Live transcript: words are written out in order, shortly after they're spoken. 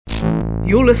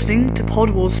You're listening to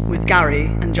Pod Wars with Gary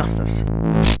and Justice.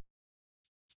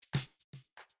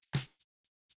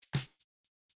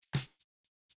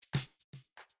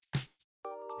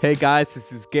 Hey guys,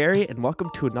 this is Gary, and welcome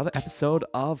to another episode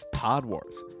of Pod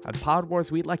Wars. On Pod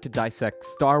Wars, we like to dissect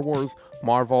Star Wars,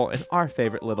 Marvel, and our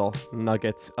favorite little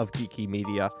nuggets of geeky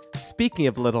media. Speaking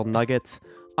of little nuggets,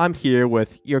 I'm here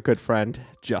with your good friend,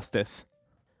 Justice.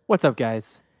 What's up,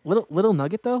 guys? Little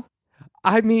nugget, though?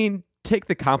 I mean, take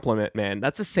the compliment, man.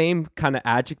 That's the same kind of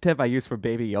adjective I use for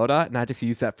Baby Yoda, and I just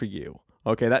use that for you.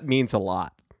 Okay, that means a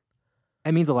lot.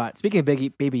 That means a lot. Speaking of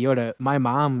Baby Yoda, my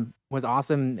mom was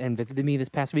awesome and visited me this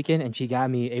past weekend, and she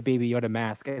got me a Baby Yoda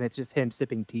mask, and it's just him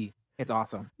sipping tea. It's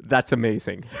awesome. That's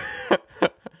amazing.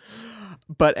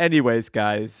 But anyways,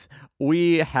 guys,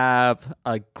 we have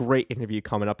a great interview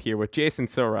coming up here with Jason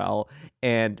Sorrell,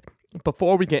 and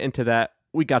before we get into that,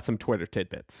 we got some Twitter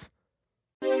tidbits.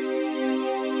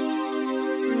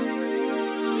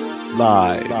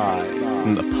 Live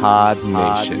from the Pod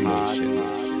Nation,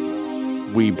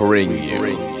 we bring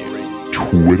you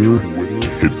Twitter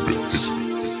tidbits.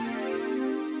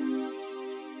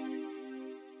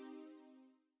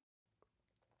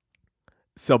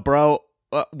 So, bro,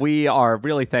 we are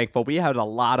really thankful. We had a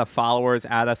lot of followers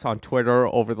at us on Twitter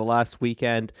over the last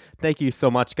weekend. Thank you so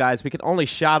much, guys. We can only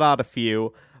shout out a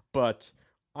few, but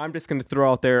I'm just going to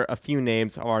throw out there a few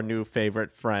names of our new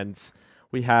favorite friends.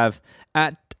 We have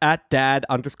at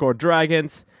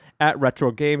dad_dragons, at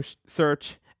retro game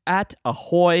search, at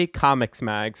Ahoy Comics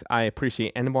Mags. I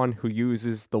appreciate anyone who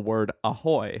uses the word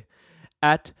ahoy.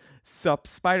 At Sup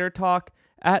Spider Talk,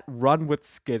 at Run with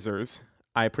Skizzers.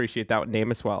 I appreciate that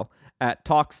name as well. At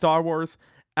Talk Star Wars,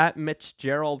 at Mitch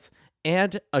Geralds,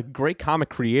 and a great comic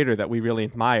creator that we really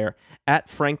admire, at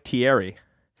Frank Thierry.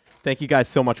 Thank you guys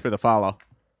so much for the follow.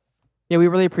 Yeah, we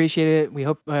really appreciate it. We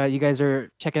hope you guys are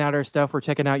checking out our stuff. We're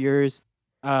checking out yours.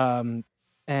 And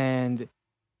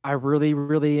I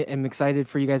really am excited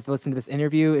for you guys to listen to this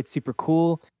interview. It's super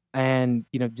cool. And,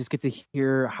 just get to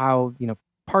hear how,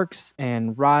 parks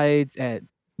and rides at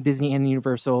Disney and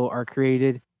Universal are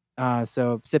created.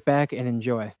 So sit back and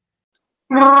enjoy.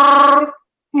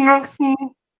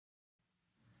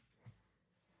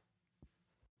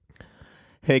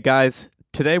 Hey guys,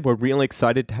 today we're really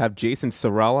excited to have Jason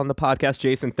Sorrell on the podcast.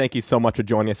 Jason, thank you so much for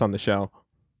joining us on the show.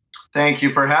 Thank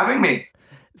you for having me.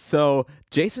 So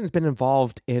Jason's been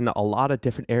involved in a lot of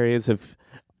different areas of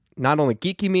not only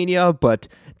geeky media, but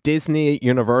Disney,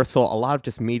 Universal, a lot of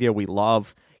just media we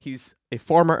love. He's a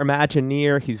former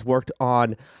Imagineer. He's worked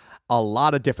on a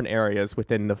lot of different areas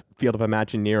within the field of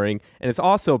Imagineering, and has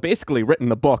also basically written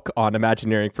the book on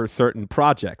Imagineering for certain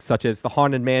projects, such as The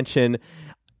Haunted Mansion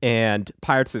and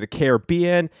Pirates of the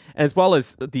Caribbean, as well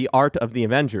as The Art of the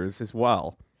Avengers as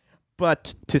well.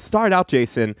 But to start out,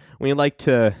 Jason, we'd like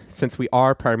to, since we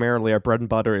are primarily, our bread and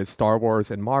butter is Star Wars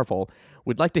and Marvel,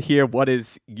 we'd like to hear what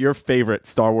is your favorite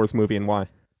Star Wars movie and why.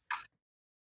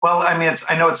 Well, I mean,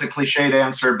 I know it's a cliched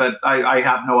answer, but I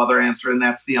have no other answer, and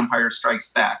that's The Empire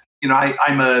Strikes Back.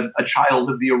 I'm a child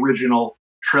of the original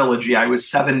trilogy. I was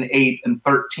 7, 8, and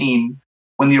 13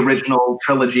 when the original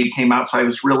trilogy came out, so I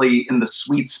was really in the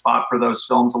sweet spot for those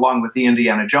films, along with the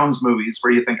Indiana Jones movies,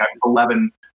 where you think I was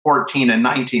 11, 14, and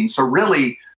 19. So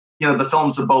really, the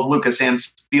films of both Lucas and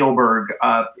Spielberg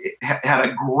had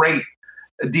a great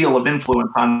deal of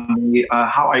influence on me,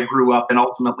 how I grew up, and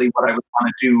ultimately what I would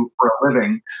want to do for a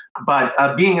living. But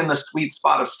being in the sweet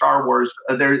spot of Star Wars,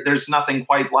 there's nothing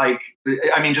quite like,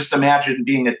 just imagine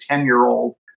being a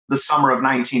 10-year-old the summer of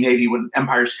 1980 when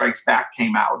Empire Strikes Back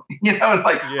came out.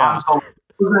 Han Solo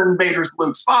and Vader's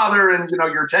Luke's father, and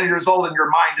you're 10 years old and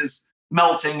your mind is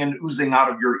melting and oozing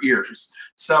out of your ears.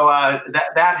 So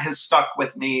that has stuck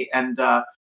with me. And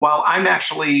while I'm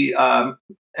actually, and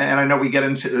I know we get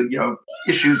into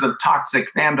issues of toxic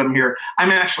fandom here,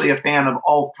 I'm actually a fan of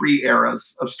all three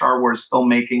eras of Star Wars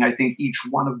filmmaking. I think each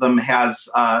one of them has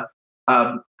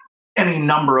any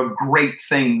number of great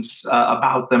things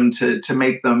about them to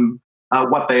make them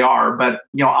what they are. But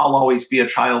I'll always be a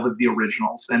child of the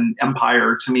originals, and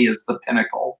Empire to me is the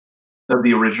pinnacle of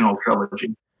the original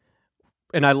trilogy.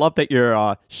 And I love that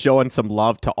you're showing some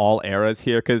love to all eras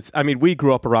here, because, we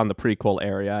grew up around the prequel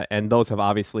area, and those have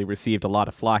obviously received a lot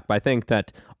of flack, but I think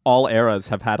that all eras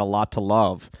have had a lot to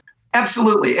love.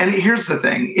 Absolutely. And here's the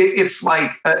thing. It's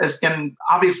like, and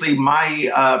obviously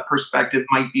my perspective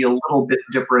might be a little bit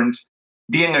different.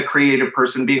 Being a creative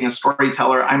person, being a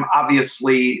storyteller, I'm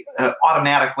obviously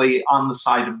automatically on the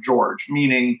side of George,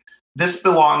 meaning this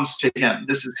belongs to him.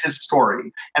 This is his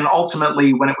story. And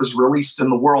ultimately, when it was released in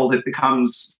the world, it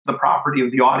becomes the property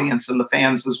of the audience and the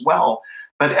fans as well.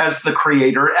 But as the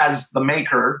creator, as the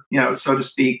maker, so to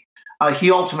speak,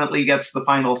 he ultimately gets the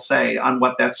final say on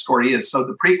what that story is. So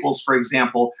the prequels, for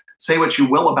example, say what you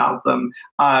will about them,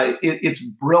 it's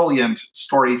brilliant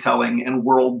storytelling and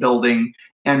world building.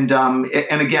 And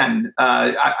again,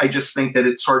 I just think that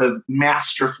it sort of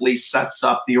masterfully sets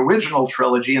up the original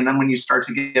trilogy. And then when you start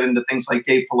to get into things like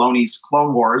Dave Filoni's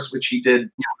Clone Wars, which he did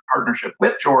in partnership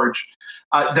with George,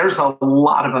 there's a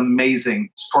lot of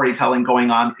amazing storytelling going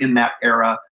on in that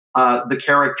era. The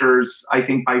characters, I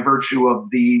think, by virtue of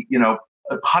the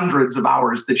hundreds of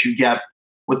hours that you get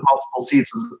with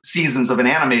multiple seasons of an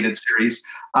animated series,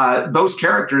 those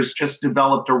characters just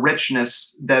developed a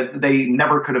richness that they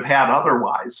never could have had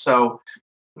otherwise. So,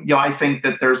 I think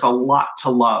that there's a lot to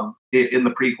love in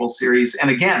the prequel series. And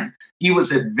again, he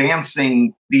was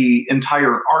advancing the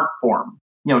entire art form,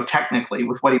 technically,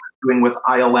 with what he was doing with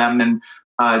ILM and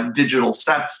digital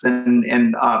sets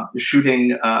and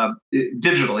shooting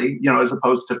digitally, as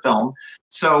opposed to film.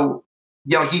 So,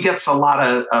 he gets a lot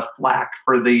of flack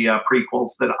for the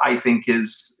prequels that I think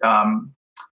is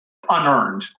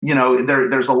unearned.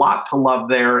 There's a lot to love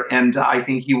there, and I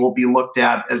think he will be looked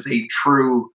at as a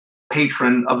true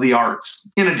patron of the arts,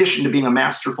 in addition to being a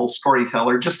masterful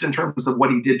storyteller, just in terms of what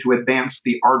he did to advance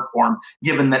the art form,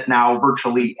 given that now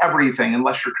virtually everything,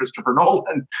 unless you're Christopher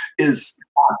Nolan, is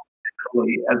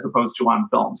as opposed to on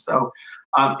film. So,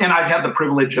 and I've had the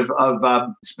privilege of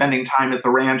spending time at the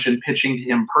ranch and pitching to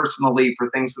him personally for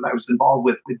things that I was involved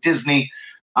with Disney.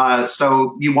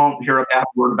 So you won't hear a bad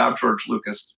word about George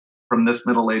Lucas from this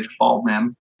middle-aged bald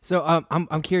man. So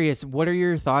I'm curious, what are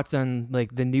your thoughts on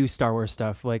like the new Star Wars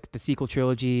stuff, like the sequel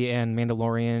trilogy and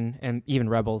Mandalorian and even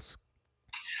Rebels?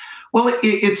 Well,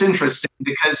 it's interesting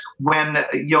because when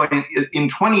in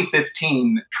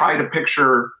 2015, try to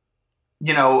picture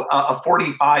a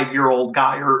 45-year-old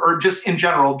guy or just in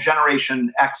general,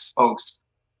 Generation X folks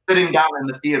sitting down in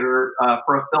the theater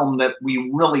for a film that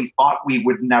we really thought we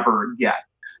would never get.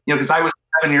 Because I was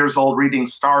 7 years old reading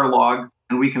Starlog,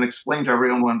 and we can explain to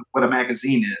everyone what a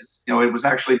magazine is. It was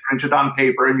actually printed on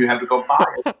paper, and you had to go buy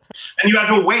it, and you had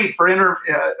to wait for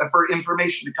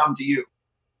information to come to you.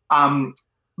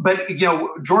 But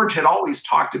George had always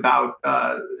talked about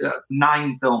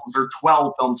 9 films or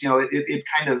 12 films. It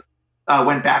kind of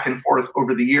went back and forth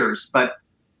over the years. But,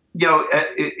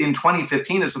 in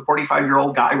 2015, as a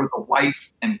 45-year-old guy with a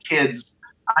wife and kids,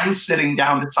 I'm sitting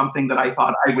down to something that I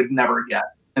thought I would never get.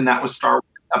 And that was Star Wars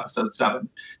Episode 7.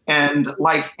 And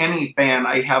like any fan,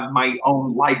 I have my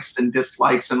own likes and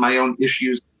dislikes and my own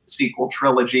issues with the sequel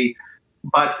trilogy.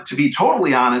 But to be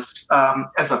totally honest,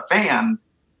 as a fan,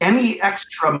 any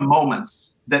extra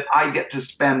moments that I get to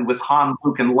spend with Han,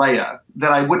 Luke, and Leia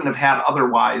that I wouldn't have had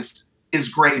otherwise is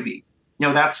gravy.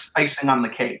 That's icing on the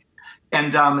cake.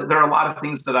 And there are a lot of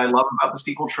things that I love about the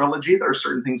sequel trilogy. There are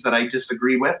certain things that I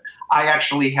disagree with. I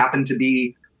actually happen to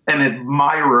be an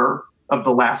admirer of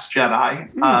The Last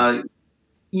Jedi,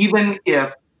 even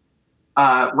if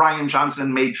Rian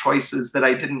Johnson made choices that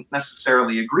I didn't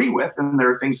necessarily agree with, and there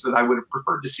are things that I would have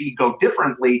preferred to see go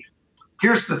differently.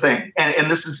 Here's the thing, and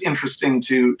this is interesting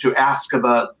to ask of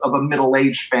a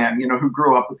middle-aged fan, who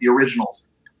grew up with the originals.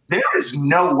 There is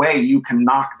no way you can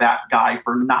knock that guy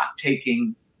for not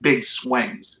taking big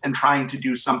swings and trying to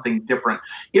do something different.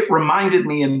 It reminded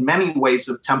me in many ways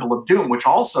of Temple of Doom, which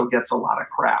also gets a lot of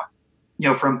crap,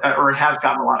 or has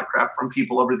gotten a lot of crap from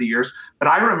people over the years. But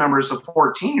I remember as a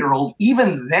 14-year-old,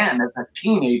 even then as a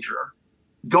teenager,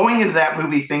 going into that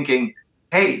movie thinking,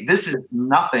 hey, this is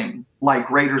nothing like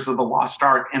Raiders of the Lost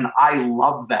Ark, and I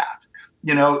love that.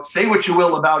 Say what you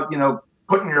will about,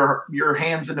 putting your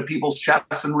hands into people's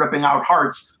chests and ripping out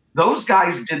hearts. Those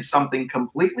guys did something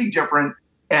completely different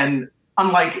and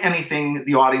unlike anything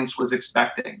the audience was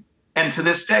expecting. And to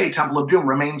this day, Temple of Doom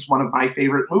remains one of my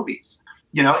favorite movies,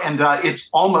 and it's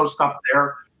almost up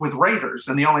there with Raiders.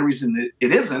 And the only reason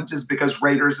it isn't is because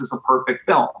Raiders is a perfect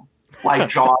film, like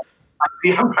Jaws, like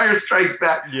The Empire Strikes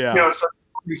Back,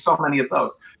 so many of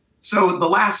those. So The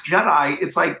Last Jedi,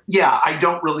 it's like, yeah, I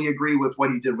don't really agree with what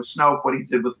he did with Snoke, what he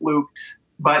did with Luke.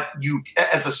 But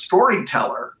as a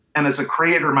storyteller and as a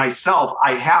creator myself,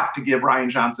 I have to give Rian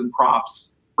Johnson props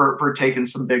for taking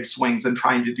some big swings and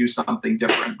trying to do something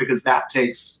different, because that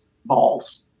takes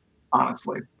balls,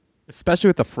 honestly. Especially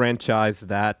with a franchise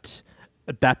that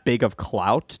big of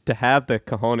clout, to have the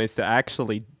cojones to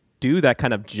actually do that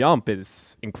kind of jump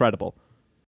is incredible.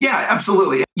 Yeah,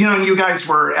 absolutely. You guys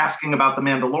were asking about The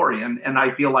Mandalorian, and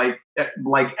I feel like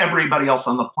everybody else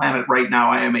on the planet right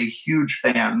now, I am a huge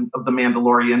fan of The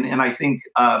Mandalorian. And I think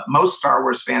most Star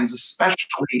Wars fans,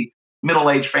 especially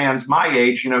middle-aged fans my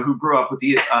age, who grew up with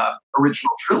the original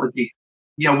trilogy,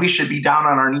 we should be down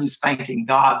on our knees thanking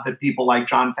God that people like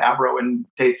Jon Favreau and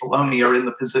Dave Filoni are in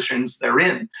the positions they're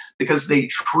in, because they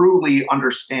truly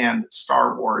understand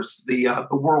Star Wars, the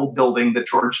world building that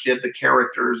George did, the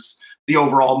characters, the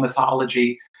overall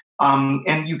mythology.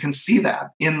 And you can see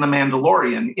that in The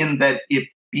Mandalorian, in that it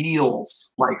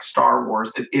feels like Star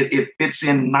Wars. It fits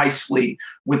in nicely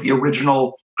with the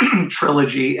original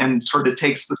trilogy and sort of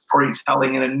takes the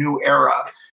storytelling in a new era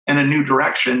and a new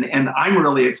direction. And I'm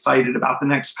really excited about the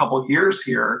next couple of years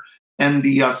here and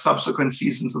the subsequent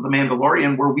seasons of The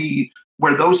Mandalorian,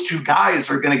 where those two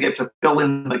guys are going to get to fill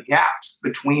in the gaps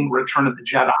between Return of the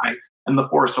Jedi and The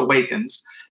Force Awakens.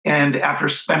 And after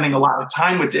spending a lot of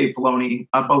time with Dave Filoni,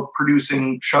 both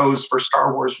producing shows for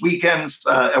Star Wars weekends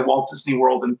at Walt Disney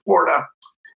World in Florida,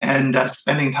 and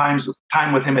spending time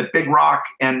with him at Big Rock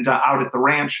and out at the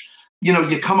ranch,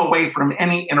 you come away from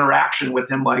any interaction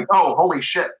with him like, oh, holy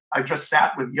shit, I just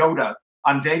sat with Yoda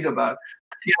on Dagobah.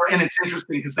 And it's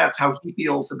interesting because that's how he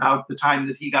feels about the time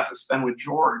that he got to spend with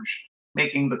George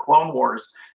making the Clone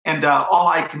Wars. And all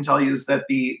I can tell you is that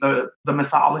the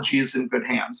mythology is in good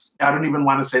hands. I don't even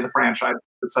want to say the franchise.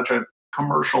 It's such a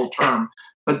commercial term.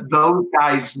 But those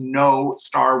guys know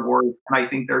Star Wars, and I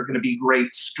think they're going to be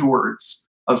great stewards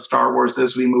of Star Wars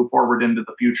as we move forward into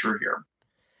the future here.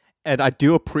 And I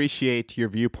do appreciate your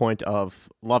viewpoint of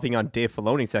loving on Dave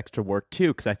Filoni's extra work, too,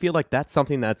 because I feel like that's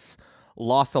something that's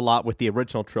lost a lot with the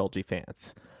original trilogy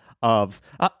fans.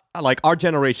 Like, our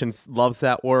generation loves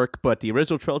that work, but the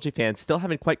original trilogy fans still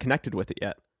haven't quite connected with it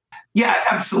yet. Yeah,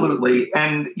 absolutely.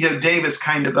 And Dave is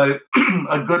kind of a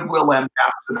goodwill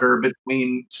ambassador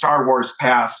between Star Wars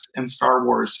past and Star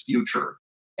Wars future.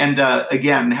 And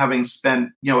again, having spent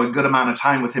a good amount of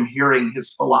time with him, hearing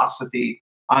his philosophy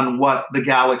on what the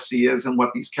galaxy is and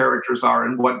what these characters are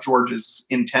and what George's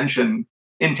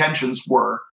intentions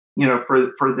were,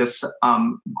 for this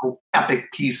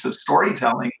epic piece of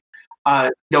storytelling.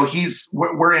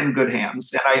 We're in good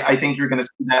hands, and I think you're going to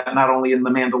see that not only in The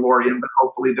Mandalorian, but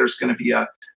hopefully there's going to be a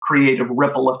creative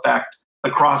ripple effect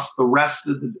across the rest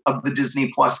of the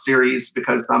Disney Plus series.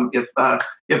 Because if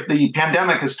the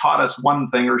pandemic has taught us one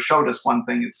thing or showed us one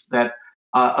thing, it's that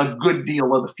a good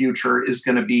deal of the future is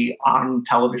going to be on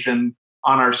television,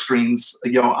 on our screens,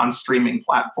 on streaming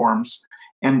platforms.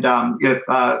 And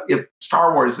if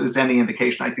Star Wars is any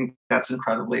indication, I think that's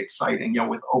incredibly exciting.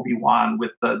 With Obi-Wan,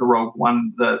 with the Rogue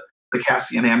One, the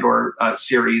Cassian Andor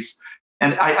series,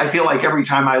 and I feel like every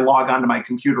time I log onto my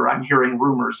computer, I'm hearing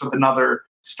rumors of another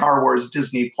Star Wars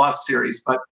Disney Plus series.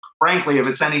 But frankly,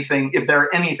 if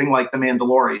they're anything like The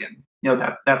Mandalorian,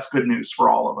 that's good news for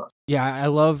all of us. Yeah, I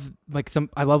love The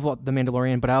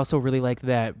Mandalorian, but I also really like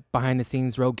that behind the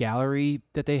scenes rogue gallery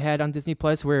that they had on Disney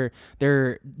Plus, where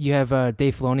you have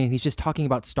Dave Filoni, and he's just talking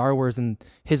about Star Wars and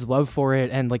his love for it,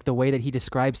 and like the way that he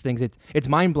describes things. It's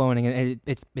mind blowing, and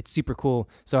it's super cool.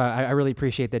 So I really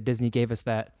appreciate that Disney gave us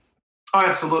that. Oh,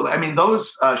 absolutely. I mean,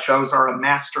 those shows are a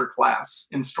master class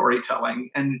in storytelling,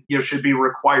 and should be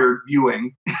required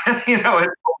viewing. Across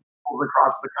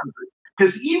the country.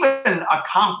 Because even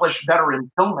accomplished veteran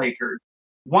filmmakers,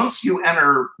 once you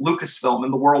enter Lucasfilm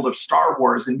in the world of Star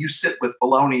Wars and you sit with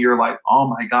Filoni, you're like, oh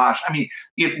my gosh. I mean,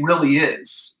 it really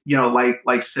is,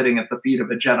 like sitting at the feet of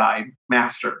a Jedi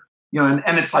master,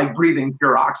 and it's like breathing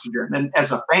pure oxygen. And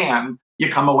as a fan, you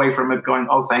come away from it going,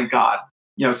 oh, thank God,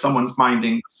 someone's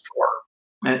minding the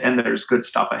store, and there's good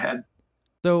stuff ahead.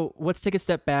 So let's take a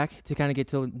step back to kind of get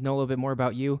to know a little bit more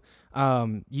about you.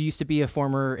 You used to be a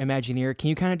former Imagineer. Can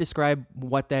you kind of describe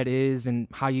what that is and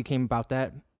how you came about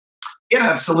that?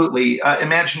 Yeah, absolutely.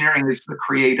 Imagineering is the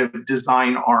creative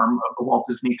design arm of the Walt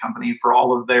Disney Company for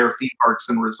all of their theme parks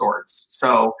and resorts.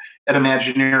 So at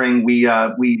Imagineering,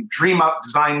 we dream up,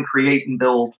 design, create, and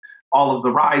build all of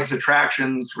the rides,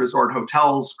 attractions, resort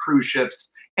hotels, cruise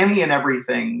ships, any and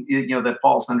everything that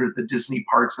falls under the Disney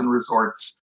Parks and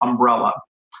Resorts umbrella.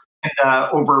 And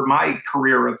over my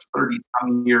career of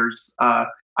 30-some years, I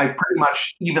pretty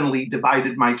much evenly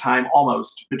divided my time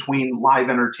almost between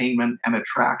live entertainment and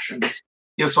attractions.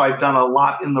 So I've done a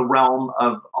lot in the realm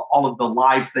of all of the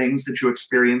live things that you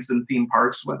experience in theme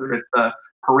parks, whether it's a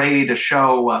parade, a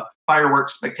show, a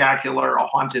fireworks spectacular, a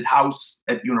haunted house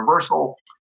at Universal,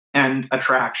 and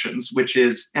attractions, which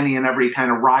is any and every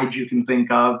kind of ride you can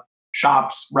think of,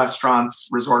 shops, restaurants,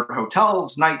 resort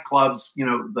hotels, nightclubs,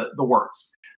 the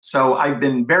works. So I've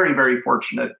been very, very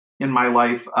fortunate in my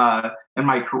life and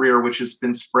my career, which has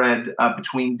been spread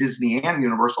between Disney and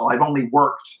Universal. I've only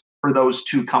worked for those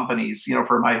two companies,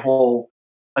 for my whole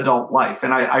adult life.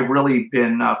 And I've really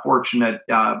been fortunate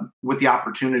with the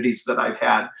opportunities that I've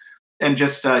had. And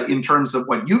just in terms of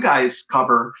what you guys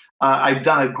cover, I've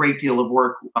done a great deal of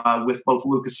work with both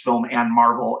Lucasfilm and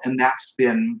Marvel, and that's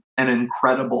been an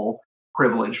incredible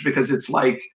privilege because it's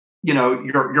like,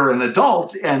 you're an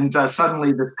adult and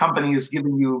suddenly this company is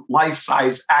giving you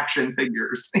life-size action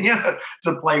figures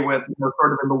to play with,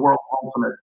 sort of in the world's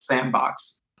ultimate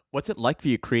sandbox. What's it like for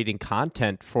you creating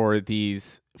content for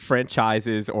these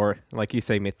franchises or, like you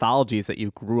say, mythologies that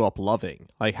you grew up loving?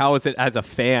 Like, how is it as a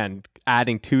fan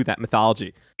adding to that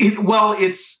mythology?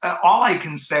 It's all I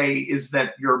can say is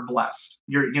that you're blessed.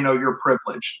 You're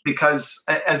privileged because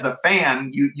as a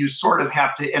fan, you sort of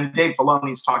have to, and Dave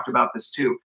Filoni's talked about this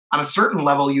too. On a certain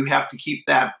level, you have to keep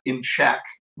that in check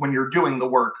when you're doing the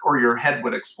work, or your head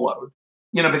would explode.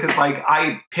 Because like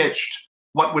I pitched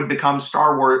what would become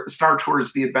Star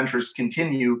Tours: The Adventures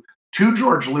Continue to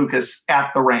George Lucas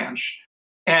at the ranch.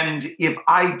 And if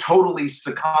I totally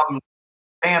succumbed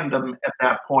to fandom at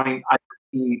that point, I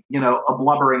would be, a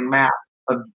blubbering mass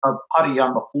of putty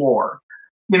on the floor.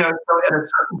 So at a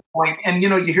certain point, and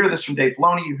you hear this from Dave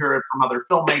Filoni, you hear it from other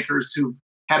filmmakers who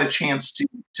had a chance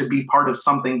to be part of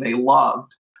something they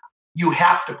loved. You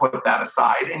have to put that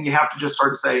aside and you have to just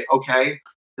sort of say, okay,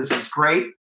 this is great.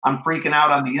 I'm freaking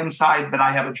out on the inside, but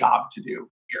I have a job to do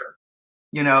here,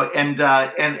 and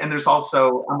there's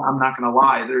also, I'm not going to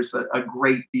lie, there's a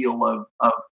great deal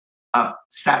of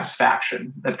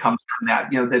satisfaction that comes from that,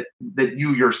 that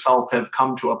you yourself have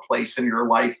come to a place in your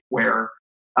life where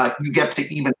you get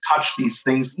to even touch these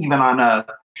things, even on a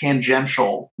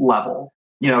tangential level.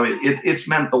 It's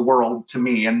meant the world to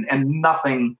me, and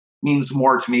nothing means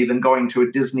more to me than going to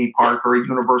a Disney park or a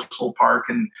Universal park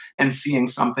and seeing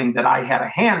something that I had a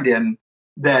hand in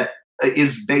that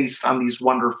is based on these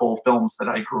wonderful films that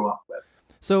I grew up with.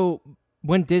 So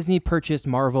when Disney purchased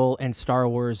Marvel and Star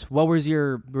Wars, what was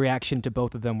your reaction to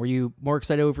both of them? Were you more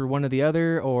excited over one or the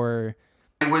other, or?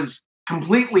 I was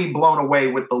completely blown away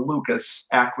with the Lucas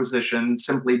acquisition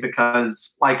simply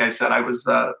because, like I said, I was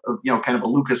kind of a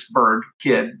Lucas bird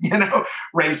kid,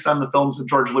 raised on the films of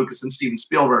George Lucas and Steven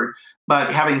Spielberg.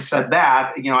 But having said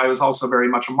that, I was also very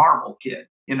much a Marvel kid,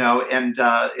 and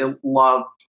it loved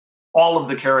all of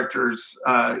the characters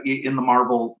in the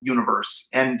Marvel universe.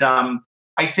 And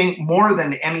I think more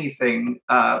than anything,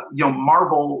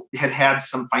 Marvel had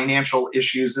some financial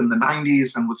issues in the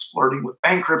 90s and was flirting with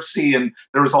bankruptcy, and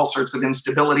there was all sorts of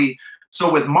instability.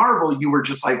 So with Marvel, you were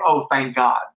just like, oh, thank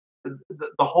God.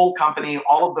 The whole company,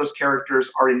 all of those characters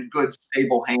are in good,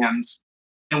 stable hands,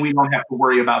 and we don't have to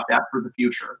worry about that for the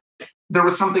future. There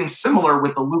was something similar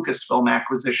with the Lucasfilm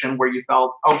acquisition where you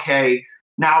felt, okay,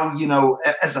 now,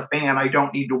 as a fan, I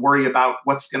don't need to worry about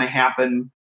what's going to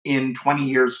happen in 20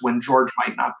 years when George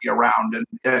might not be around.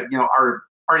 And,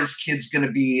 are his kids going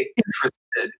to be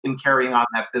interested in carrying on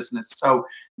that business? So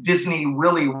Disney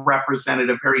really represented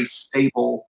a very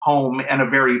stable home and a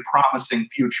very promising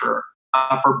future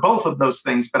for both of those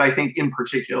things. But I think in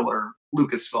particular,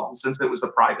 Lucasfilm, since it was a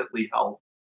privately held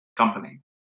company.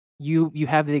 You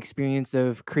have the experience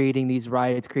of creating these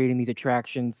rides, creating these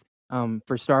attractions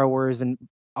for Star Wars and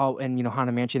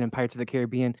Haunted Mansion and Pirates of the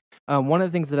Caribbean. One of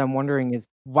the things that I'm wondering is,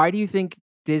 why do you think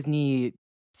Disney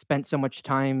spent so much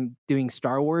time doing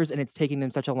Star Wars and it's taking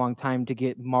them such a long time to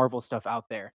get Marvel stuff out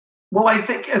there? Well, I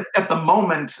think at the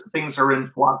moment things are in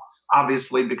flux,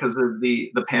 obviously because of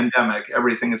the pandemic.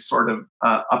 Everything is sort of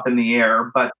up in the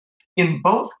air. But in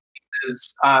both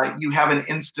cases, you have an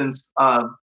instance of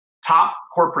top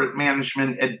corporate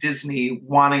management at Disney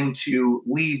wanting to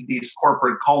leave these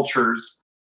corporate cultures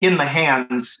in the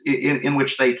hands in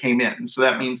which they came in. So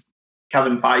that means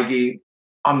Kevin Feige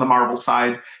on the Marvel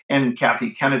side and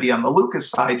Kathy Kennedy on the Lucas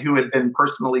side, who had been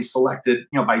personally selected,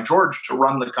 by George to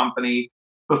run the company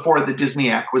before the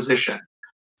Disney acquisition.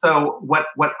 So what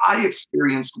I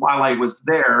experienced while I was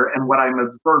there and what I'm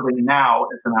observing now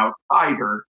as an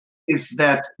outsider is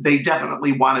that they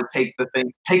definitely want to take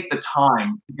the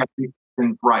time to get these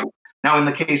things right. Now, in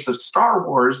the case of Star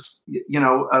Wars,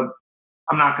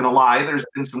 I'm not going to lie, there's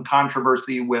been some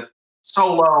controversy with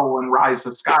Solo and Rise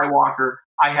of Skywalker.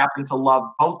 I happen to love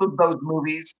both of those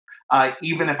movies,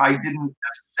 even if I didn't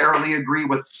necessarily agree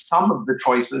with some of the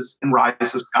choices in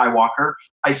Rise of Skywalker.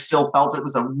 I still felt it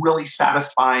was a really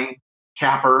satisfying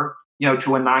capper,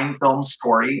 to a 9-film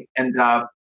story. And,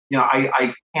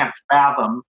 I can't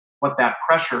fathom what that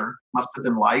pressure must have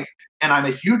been like. And I'm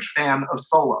a huge fan of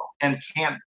Solo and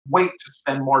can't wait to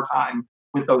spend more time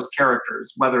with those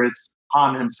characters, whether it's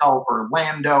Han himself or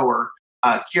Lando or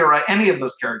Kira, any of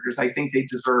those characters. I think they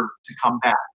deserve to come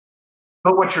back.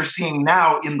 But what you're seeing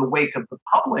now in the wake of the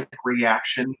public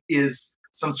reaction is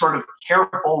some sort of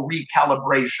careful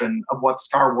recalibration of what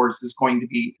Star Wars is going to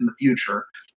be in the future.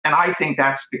 And I think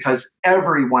that's because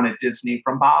everyone at Disney,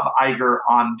 from Bob Iger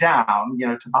on down,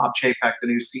 to Bob Chapek, the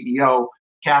new CEO,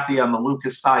 Kathy on the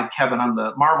Lucas side, Kevin on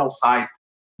the Marvel side,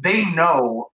 they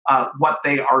know what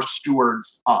they are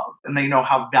stewards of, and they know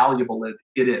how valuable it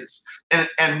is.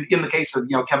 And in the case of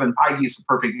Kevin Feige is a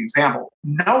perfect example.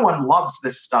 No one loves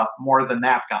this stuff more than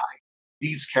that guy.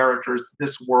 These characters,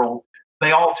 this world,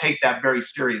 they all take that very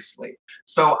seriously.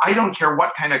 So I don't care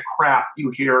what kind of crap you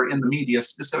hear in the media,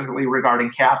 specifically regarding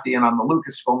Kathy and on the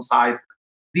Lucasfilm side.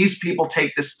 These people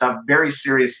take this stuff very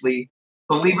seriously.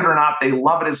 Believe it or not, they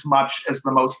love it as much as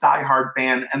the most diehard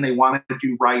fan, and they want to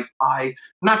do right by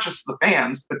not just the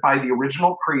fans, but by the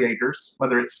original creators,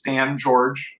 whether it's Stan,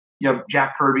 George,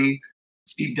 Jack Kirby,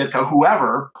 Steve Ditko,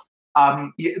 whoever.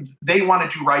 They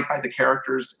want to do right by the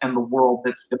characters and the world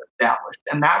that's been established.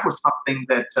 And that was something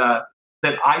that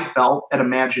I felt at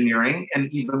Imagineering, and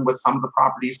even with some of the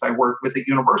properties I worked with at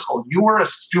Universal. You are a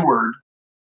steward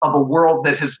of a world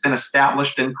that has been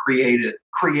established and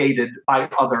created by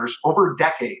others over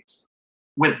decades,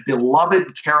 with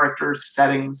beloved characters,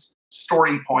 settings,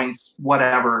 story points,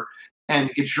 whatever.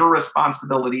 And it's your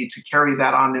responsibility to carry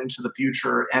that on into the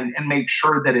future and make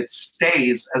sure that it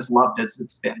stays as loved as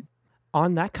it's been.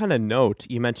 On that kind of note,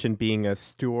 you mentioned being a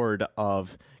steward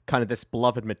of kind of this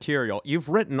beloved material. You've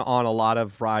written on a lot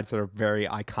of rides that are very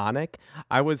iconic.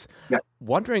 I was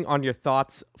wondering on your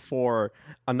thoughts for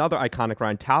another iconic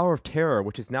ride, Tower of Terror,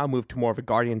 which has now moved to more of a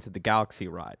Guardians of the Galaxy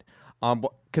ride.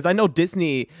 Because I know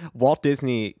Walt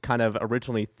Disney kind of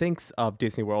originally thinks of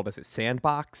Disney World as a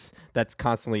sandbox that's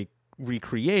constantly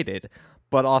recreated,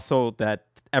 but also that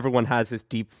everyone has this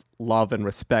deep love and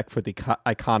respect for the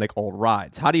iconic old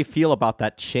rides. How do you feel about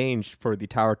that change for the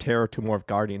Tower of Terror to more of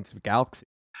Guardians of the Galaxy?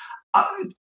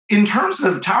 In terms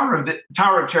of Tower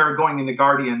of Terror going into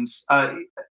Guardians,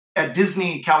 at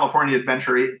Disney California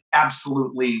Adventure, it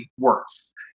absolutely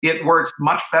works. It works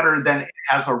much better than it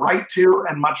has a right to,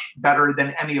 and much better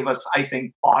than any of us, I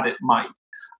think, thought it might,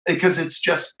 because it's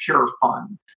just pure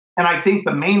fun. And I think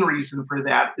the main reason for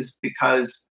that is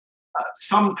because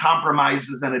some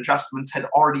compromises and adjustments had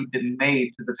already been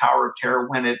made to the Tower of Terror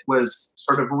when it was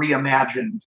sort of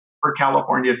reimagined for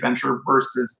California Adventure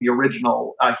versus the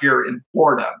original here in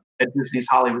Florida at Disney's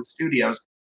Hollywood Studios.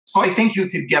 So I think you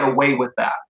could get away with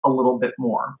that a little bit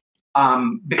more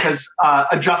because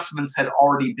adjustments had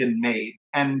already been made.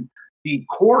 And the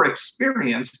core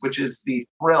experience, which is the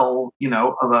thrill,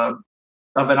 of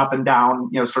an up and down,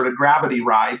 sort of gravity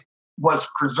ride, was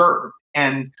preserved.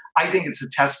 And I think it's a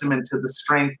testament to the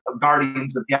strength of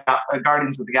Guardians of the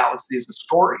Galaxy as a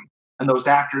story. And those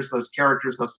actors, those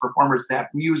characters, those performers, that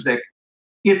music,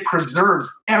 it preserves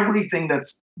everything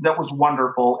that was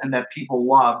wonderful and that people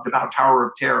loved about Tower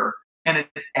of Terror, and it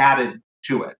added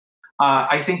to it.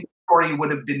 I think the story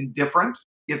would have been different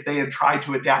if they had tried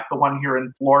to adapt the one here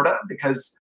in Florida,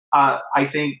 because I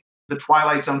think the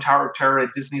Twilight Zone Tower of Terror at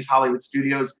Disney's Hollywood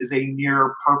Studios is a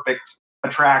near perfect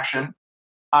attraction.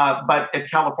 But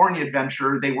at California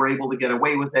Adventure, they were able to get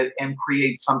away with it and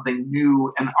create something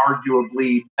new and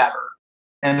arguably better.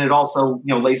 And it also,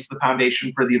 lays the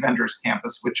foundation for the Avengers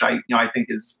Campus, which I think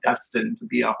is destined to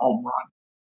be a home run.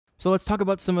 So let's talk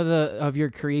about some of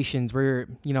your creations. Where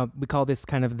we call this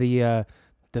kind of the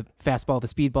fastball, the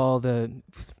speedball, the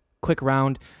quick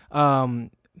round.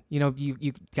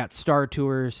 You got Star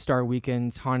Tours, Star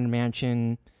Weekends, Haunted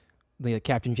Mansion, the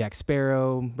Captain Jack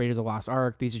Sparrow, Raiders of the Lost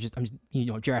Ark. These are just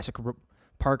Jurassic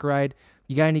Park ride.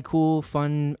 You got any cool,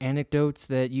 fun anecdotes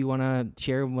that you want to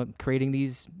share when creating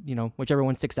these, whichever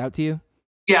one sticks out to you?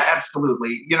 Yeah,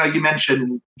 absolutely. You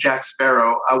mentioned Jack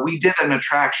Sparrow. We did an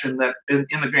attraction that in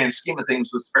the grand scheme of things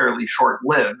was fairly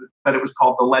short-lived, but it was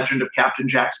called The Legend of Captain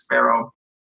Jack Sparrow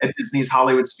at Disney's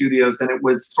Hollywood Studios. And it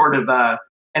was sort of an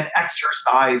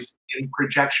exercise in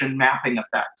projection mapping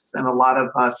effects and a lot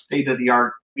of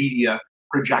state-of-the-art media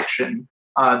projection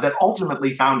that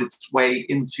ultimately found its way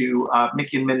into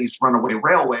Mickey and Minnie's Runaway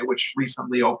Railway, which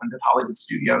recently opened at Hollywood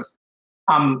Studios.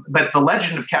 But The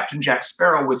Legend of Captain Jack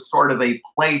Sparrow was sort of a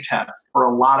play test for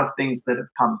a lot of things that have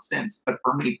come since. But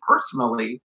for me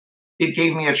personally, it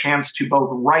gave me a chance to both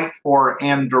write for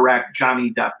and direct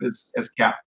Johnny Depp as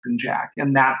Captain Jack.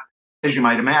 And that, as you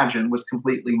might imagine, was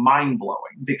completely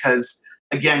mind-blowing because,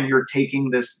 again, you're taking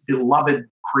this beloved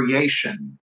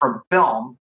creation from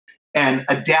film and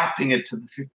adapting it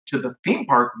to the theme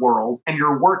park world, and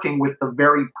you're working with the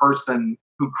very person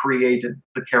who created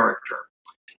the character.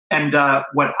 And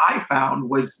what I found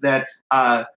was that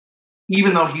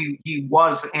even though he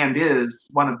was and is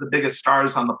one of the biggest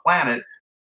stars on the planet,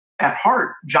 at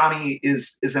heart, Johnny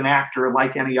is an actor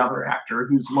like any other actor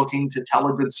who's looking to tell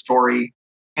a good story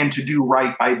and to do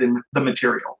right by the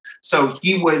material. So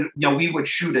he would, we would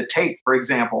shoot a take, for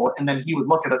example, and then he would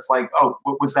look at us like, "Oh,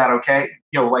 was that okay?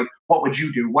 Like, what would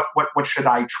you do? What should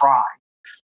I try?"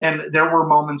 And there were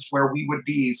moments where we would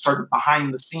be sort of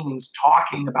behind the scenes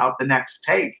talking about the next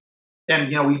take. And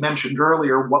we mentioned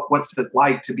earlier what's it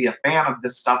like to be a fan of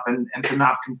this stuff and to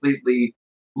not completely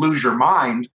lose your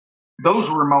mind. Those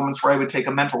were moments where I would take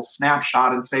a mental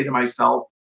snapshot and say to myself,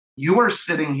 you are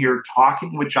sitting here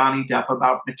talking with Johnny Depp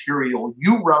about material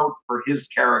you wrote for his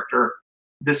character.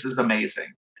 This is amazing.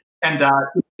 And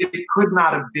it could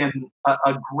not have been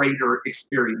a greater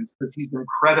experience because he's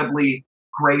incredibly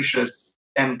gracious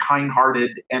and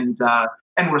kind-hearted and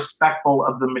respectful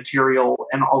of the material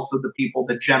and also the people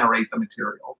that generate the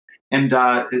material. And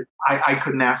I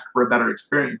couldn't ask for a better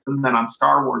experience. And then on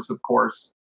Star Wars, of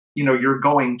course, you're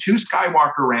going to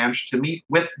Skywalker Ranch to meet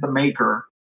with the maker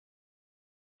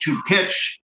to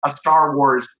pitch a Star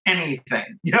Wars anything.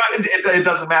 It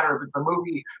doesn't matter if it's a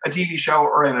movie, a TV show,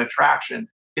 or an attraction.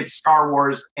 It's Star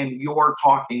Wars, and you're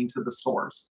talking to the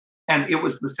source. And it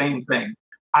was the same thing.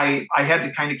 I had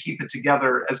to kind of keep it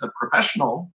together as a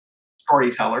professional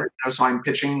storyteller. So I'm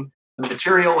pitching the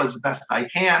material as best I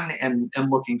can and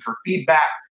looking for feedback.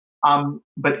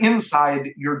 But inside,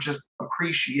 you're just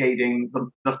appreciating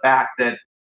the fact that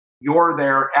you're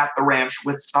there at the ranch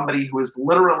with somebody who is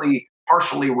literally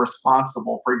partially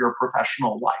responsible for your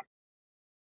professional life.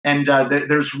 And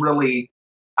there's really,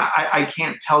 I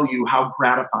can't tell you how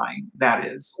gratifying that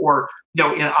is. Or,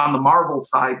 on the Marvel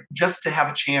side, just to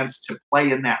have a chance to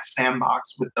play in that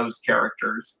sandbox with those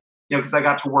characters, because I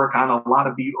got to work on a lot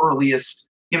of the earliest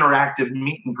interactive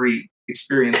meet and greet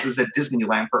experiences at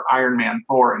Disneyland for Iron Man,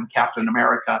 Thor, and Captain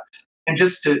America. And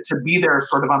just to be there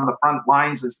sort of on the front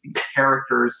lines as these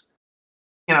characters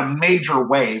in a major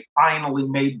way finally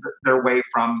made their way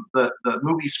from the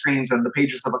movie screens and the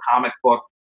pages of a comic book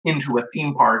into a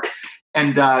theme park.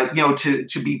 And,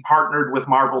 to be partnered with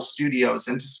Marvel Studios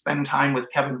and to spend time with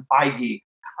Kevin Feige,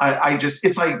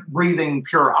 it's like breathing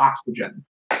pure oxygen.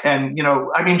 And,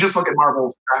 just look at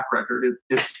Marvel's track record.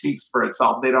 It speaks for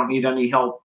itself. They don't need any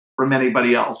help from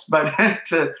anybody else. But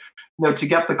to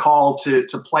get the call to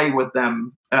play with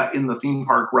them in the theme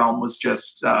park realm was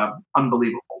just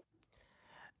unbelievable.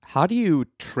 How do you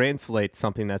translate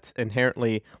something that's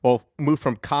inherently, move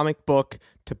from comic book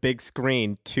to big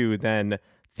screen to then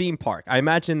theme park? I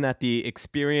imagine that the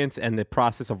experience and the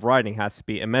process of writing has to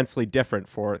be immensely different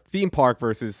for theme park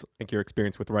versus like your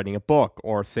experience with writing a book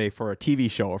or say for a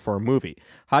TV show or for a movie.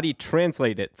 How do you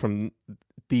translate it from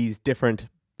these different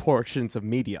portions of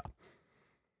media?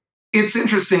 It's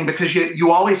interesting because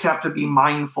you always have to be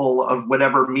mindful of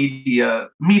whatever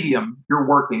medium you're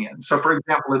working in. So, for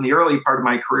example, in the early part of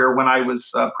my career, when I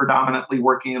was predominantly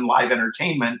working in live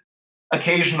entertainment,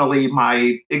 occasionally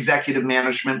my executive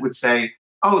management would say,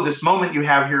 "Oh, this moment you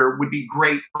have here would be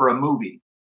great for a movie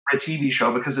or a TV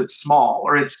show because it's small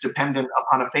or it's dependent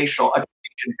upon a facial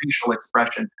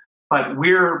expression. But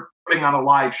we're putting on a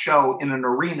live show in an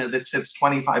arena that seats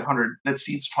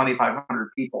 2,500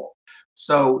 people.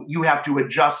 So you have to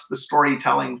adjust the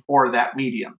storytelling for that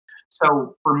medium."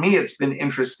 So for me, it's been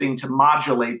interesting to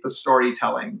modulate the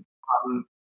storytelling from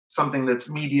something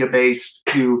that's media-based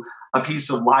to a piece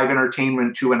of live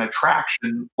entertainment to an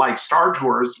attraction like Star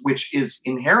Tours, which is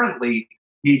inherently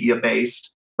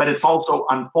media-based, but it's also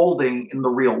unfolding in the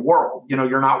real world.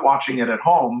 You're not watching it at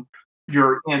home.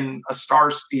 You're in a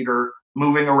Star Theater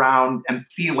moving around and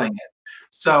feeling it.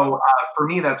 So for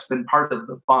me, that's been part of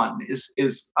the fun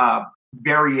is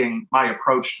varying my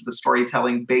approach to the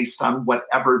storytelling based on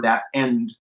whatever that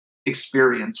end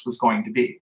experience was going to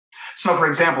be. So, for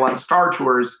example, on Star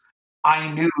Tours,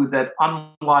 I knew that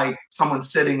unlike someone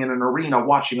sitting in an arena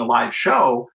watching a live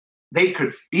show, they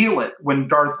could feel it when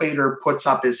Darth Vader puts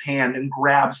up his hand and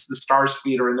grabs the Star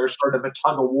Speeder, and there's sort of a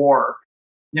tug of war,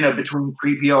 between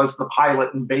 3PO as the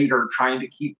pilot and Vader trying to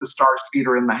keep the Star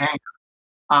Speeder in the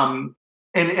hangar.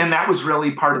 And that was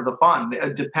really part of the fun.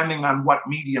 Depending on what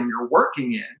medium you're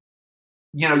working in,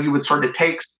 you would sort of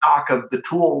take stock of the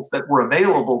tools that were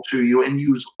available to you and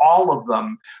use all of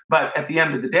them. But at the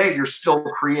end of the day, you're still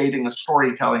creating a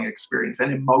storytelling experience,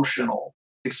 an emotional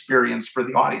experience for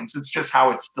the audience. It's just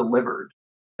how it's delivered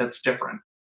that's different.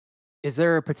 Is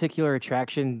there a particular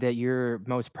attraction that you're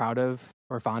most proud of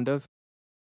or fond of?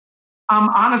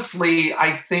 Honestly,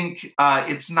 I think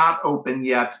it's not open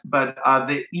yet, but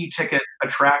the e-ticket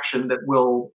attraction that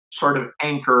will sort of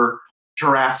anchor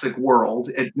Jurassic World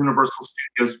at Universal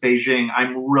Studios Beijing,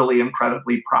 I'm really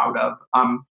incredibly proud of.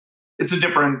 it's a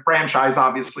different franchise,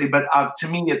 obviously, but to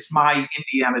me, it's my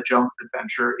Indiana Jones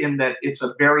adventure in that it's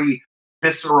a very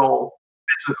visceral,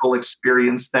 physical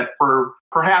experience that, for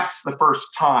perhaps the first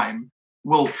time,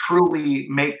 will truly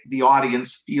make the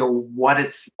audience feel what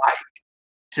it's like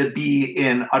to be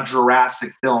in a Jurassic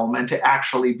film and to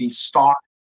actually be stalked,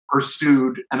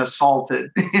 pursued, and assaulted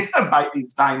by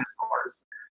these dinosaurs.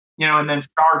 And then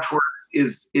Star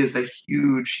Tours is a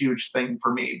huge, huge thing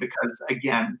for me because,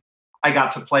 again, I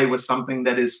got to play with something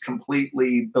that is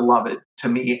completely beloved to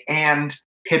me and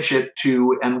pitch it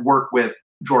to and work with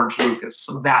George Lucas.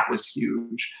 So that was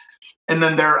huge. And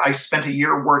then I spent a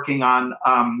year working on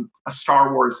a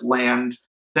Star Wars land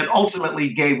that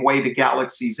ultimately gave way to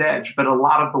Galaxy's Edge. But a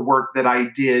lot of the work that I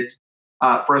did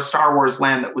for a Star Wars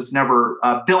land that was never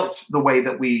built the way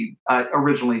that we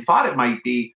originally thought it might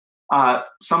be,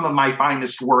 some of my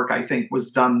finest work, I think,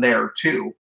 was done there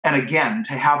too. And again,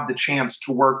 to have the chance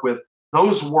to work with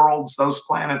those worlds, those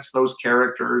planets, those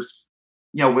characters,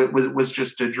 was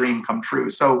just a dream come true.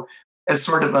 So as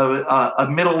sort of a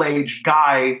middle-aged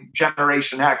guy,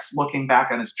 Generation X, looking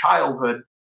back on his childhood,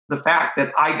 the fact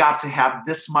that I got to have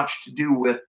this much to do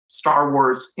with Star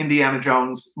Wars, Indiana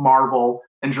Jones, Marvel,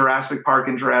 and Jurassic Park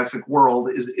and Jurassic World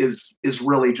is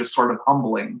really just sort of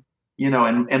humbling,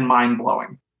 and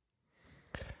mind-blowing.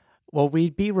 Well,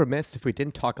 we'd be remiss if we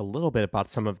didn't talk a little bit about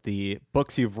some of the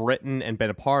books you've written and been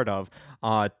a part of.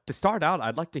 To start out,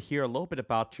 I'd like to hear a little bit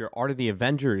about your Art of the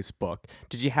Avengers book.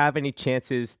 Did you have any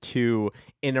chances to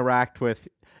interact with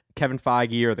Kevin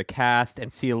Feige or the cast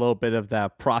and see a little bit of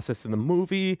that process in the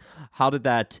movie? How did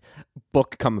that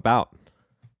book come about?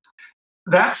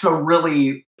 That's a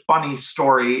really funny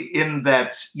story in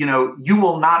that, you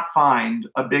will not find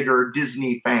a bigger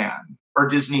Disney fan or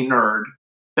Disney nerd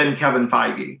than Kevin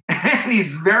Feige. And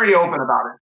he's very open about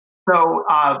it.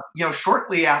 So,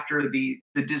 shortly after the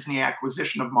Disney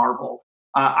acquisition of Marvel,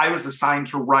 I was assigned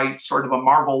to write sort of a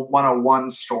Marvel 101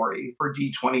 story for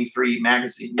D23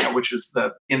 magazine, which is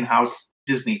the in-house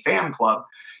Disney fan club.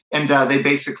 And they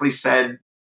basically said,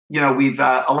 we've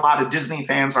a lot of Disney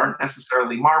fans aren't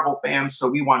necessarily Marvel fans, so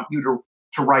we want you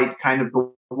to write kind of the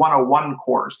 101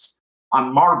 course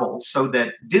on Marvel so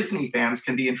that Disney fans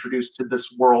can be introduced to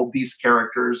this world, these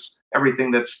characters,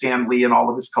 everything that Stan Lee and all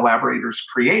of his collaborators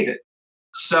created.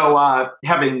 So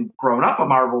having grown up a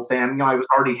Marvel fan, I was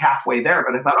already halfway there,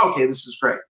 but I thought, okay, this is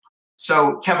great.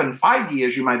 So Kevin Feige,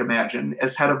 as you might imagine,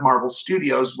 as head of Marvel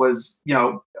Studios was,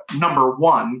 number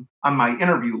one on my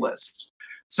interview list.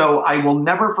 So I will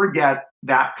never forget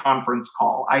that conference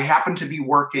call. I happened to be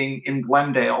working in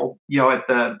Glendale, at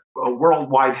the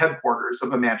worldwide headquarters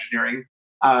of Imagineering,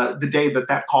 the day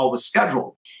that call was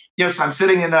scheduled. So I'm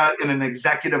sitting in an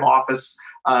executive office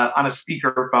on a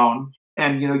speakerphone,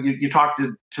 and you talk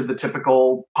to the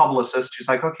typical publicist who's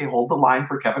like, okay, hold the line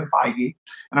for Kevin Feige,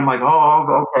 and I'm like,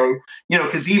 oh, okay,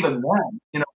 because even then,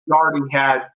 we already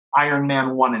had Iron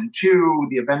Man 1 and 2,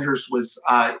 the Avengers was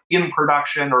in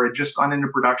production or had just gone into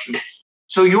production.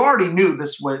 So you already knew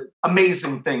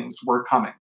amazing things were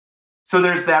coming. So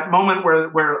there's that moment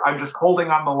where I'm just holding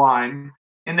on the line,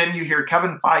 and then you hear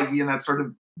Kevin Feige in that sort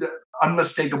of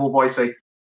unmistakable voice say,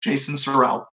 Jason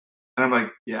Sorrell. And I'm like,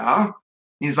 yeah.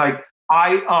 He's like,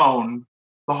 I own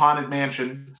the Haunted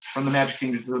Mansion from the Magic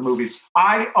Kingdom to the movies.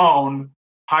 I own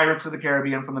Pirates of the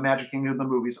Caribbean from the Magic Kingdom to the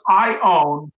movies. I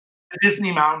own the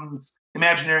Disney Mountains,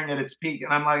 Imagineering at its peak.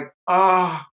 And I'm like,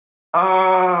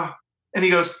 and he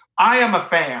goes, I am a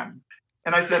fan.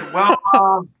 And I said, well,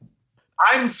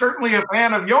 I'm certainly a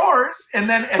fan of yours. And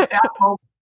then at that moment,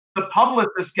 the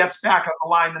publicist gets back on the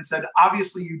line and said,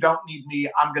 obviously you don't need me.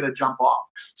 I'm going to jump off.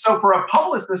 So for a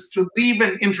publicist to leave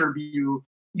an interview,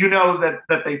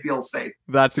 that they feel safe.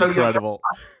 That's incredible.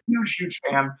 Huge, huge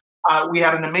fan. We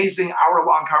had an amazing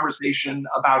hour-long conversation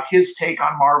about his take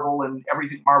on Marvel and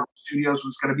everything Marvel Studios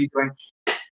was going to be doing.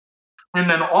 And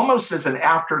then almost as an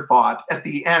afterthought, at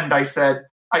the end,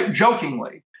 I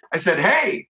jokingly said,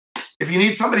 hey, if you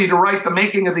need somebody to write the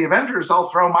making of the Avengers, I'll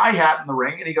throw my hat in the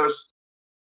ring. And he goes,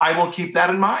 I will keep that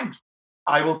in mind.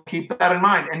 I will keep that in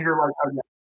mind. And you're like, oh,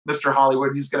 yeah, Mr.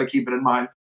 Hollywood, he's going to keep it in mind.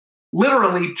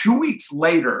 Literally 2 weeks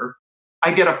later,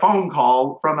 I get a phone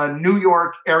call from a New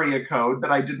York area code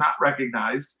that I did not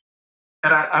recognize.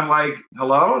 And I'm like,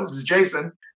 hello, this is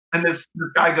Jason. And this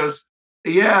guy goes,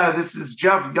 yeah, this is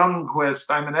Jeff Youngquist.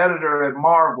 I'm an editor at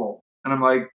Marvel. And I'm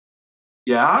like,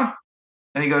 yeah?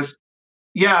 And he goes,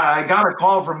 yeah, I got a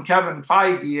call from Kevin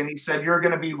Feige, and he said, you're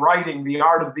going to be writing the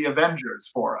Art of the Avengers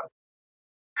for us.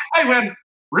 I went,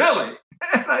 really?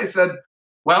 And I said,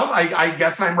 Well, I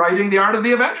guess I'm writing The Art of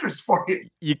the Avengers for you.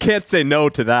 You can't say no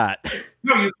to that.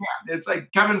 No, you can't. It's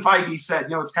like Kevin Feige said,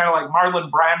 it's kind of like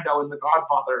Marlon Brando in The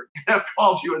Godfather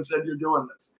called you and said, you're doing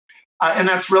this. And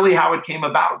that's really how it came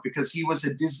about, because he was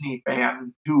a Disney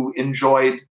fan who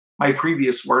enjoyed my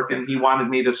previous work, and he wanted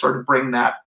me to sort of bring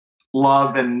that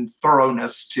love and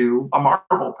thoroughness to a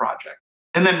Marvel project.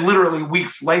 And then literally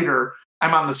weeks later,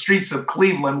 I'm on the streets of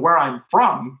Cleveland, where I'm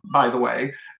from, by the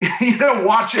way,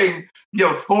 watching,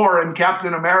 Thor and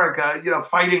Captain America,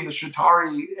 fighting the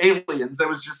Chitauri aliens. That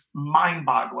was just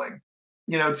mind-boggling,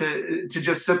 to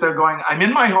just sit there going, I'm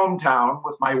in my hometown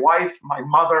with my wife, my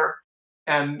mother,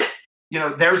 and,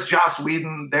 there's Joss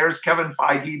Whedon, there's Kevin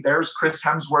Feige, there's Chris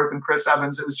Hemsworth and Chris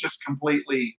Evans. It was just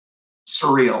completely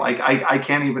surreal. Like, I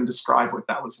can't even describe what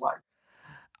that was like.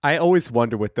 I always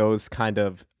wonder with those kind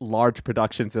of large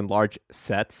productions and large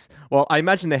sets. Well, I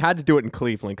imagine they had to do it in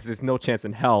Cleveland because there's no chance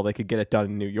in hell they could get it done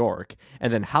in New York.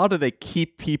 And then how do they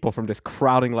keep people from just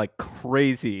crowding like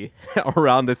crazy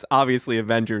around this obviously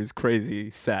Avengers crazy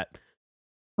set?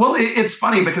 Well, it's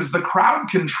funny because the crowd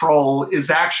control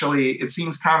is actually, it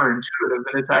seems counterintuitive,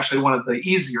 but it's actually one of the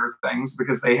easier things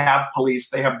because they have police,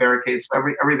 they have barricades, so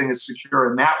everything is secure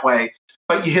in that way.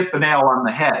 But you hit the nail on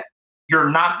the head.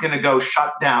 You're not going to go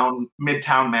shut down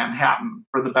Midtown Manhattan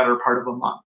for the better part of a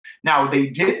month. Now, they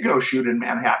did go shoot in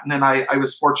Manhattan, and I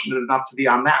was fortunate enough to be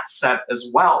on that set as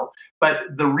well. But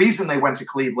the reason they went to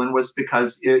Cleveland was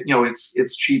because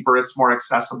it's cheaper, it's more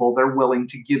accessible. They're willing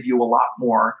to give you a lot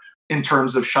more in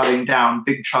terms of shutting down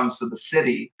big chunks of the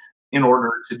city in order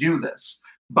to do this.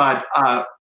 But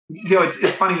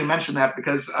it's funny you mention that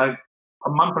because a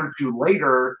month or two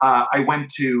later, I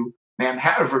went to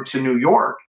Manhattan or to New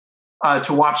York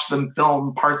to watch them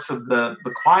film parts of the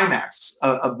climax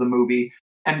of the movie.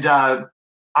 And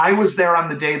I was there on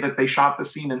the day that they shot the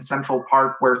scene in Central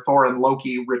Park where Thor and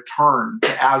Loki return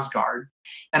to Asgard.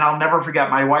 And I'll never forget,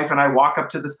 my wife and I walk up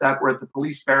to the set, we're at the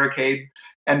police barricade,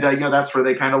 and that's where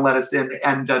they kind of let us in.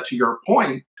 And to your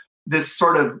point, this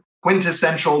sort of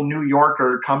quintessential New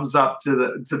Yorker comes up to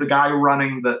the guy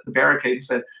running the barricade and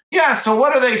said, "Yeah, so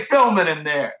what are they filming in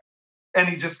there?" And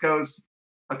he just goes,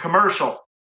 "A commercial."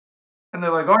 And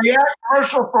they're like, "Oh yeah,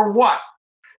 commercial for what?"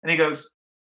 And he goes,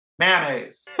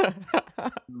 "Mayonnaise."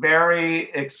 Very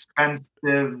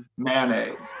expensive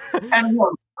mayonnaise. And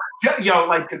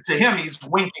like to him, he's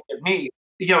winking at me.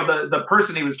 The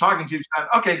person he was talking to said,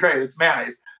 "Okay, great, it's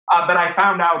mayonnaise." But I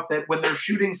found out that when they're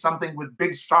shooting something with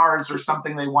big stars or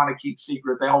something they want to keep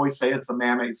secret, they always say it's a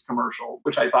mayonnaise commercial,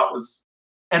 which I thought was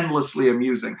endlessly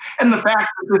amusing. And the fact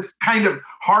that this kind of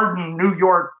hardened New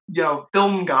York,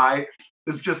 film guy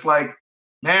is just like,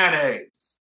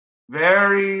 mayonnaise,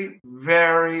 very,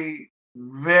 very,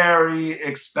 very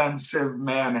expensive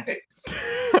mayonnaise.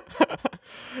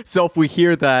 So if we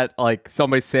hear that, like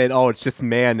somebody said, "Oh, it's just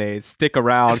mayonnaise," stick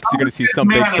around because you're going to see some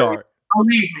big star.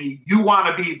 Believe me, you want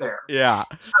to be there. Yeah.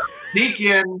 So sneak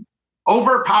in,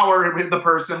 overpower the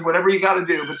person, whatever you got to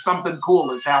do, but something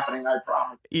cool is happening, I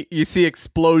promise. You see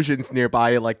explosions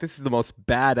nearby. You're like, this is the most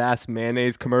badass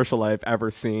mayonnaise commercial I've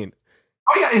ever seen.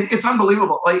 Oh yeah, it's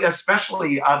unbelievable. Like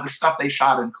especially the stuff they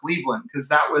shot in Cleveland, because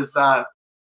that was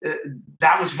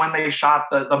when they shot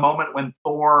the moment when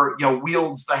Thor,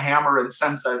 wields the hammer and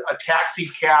sends a taxi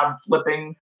cab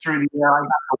flipping through the air. I got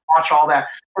to watch all that.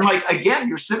 And like again,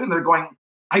 you're sitting there going,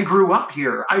 I grew up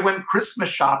here. I went Christmas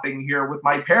shopping here with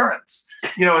my parents.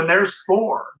 And there's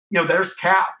Thor. There's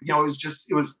Cap. It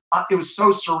was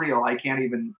so surreal. I can't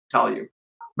even tell you.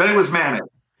 But it was mayonnaise.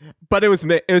 But it was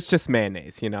just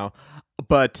mayonnaise,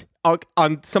 But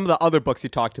on some of the other books you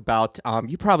talked about,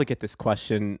 you probably get this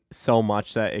question so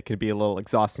much that it could be a little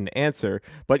exhausting to answer.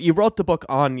 But you wrote the book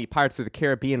on the Pirates of the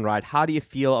Caribbean ride. How do you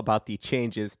feel about the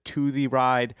changes to the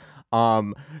ride?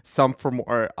 Some for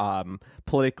more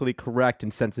politically correct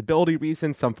and sensibility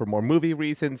reasons, some for more movie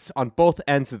reasons. On both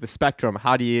ends of the spectrum,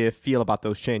 how do you feel about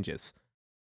those changes?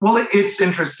 Well, it's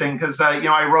interesting because,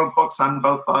 I wrote books on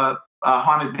both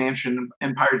Haunted Mansion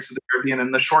and Pirates of the Caribbean.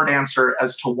 And the short answer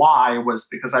as to why was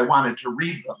because I wanted to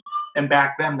read them. And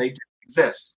back then they didn't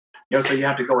exist, so you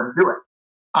had to go and do it.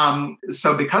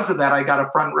 So because of that, I got a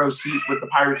front row seat with the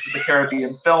Pirates of the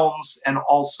Caribbean films and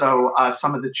also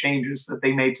some of the changes that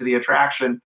they made to the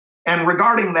attraction. And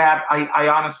regarding that, I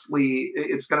honestly,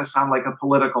 it's going to sound like a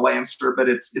political answer, but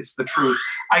it's the truth.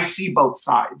 I see both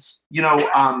sides.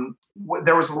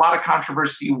 There was a lot of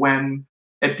controversy when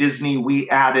at Disney we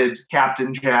added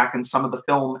Captain Jack and some of the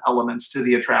film elements to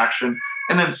the attraction.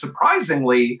 And then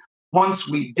surprisingly, once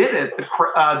we did it,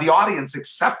 the audience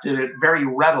accepted it very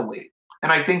readily.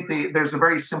 And I think there's a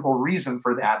very simple reason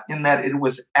for that, in that it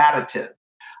was additive.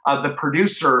 The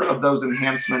producer of those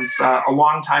enhancements, a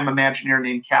longtime Imagineer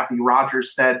named Kathy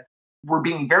Rogers, said, we're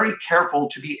being very careful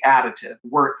to be additive.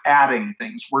 We're adding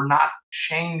things. We're not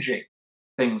changing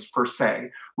things per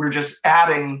se. We're just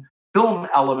adding film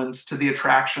elements to the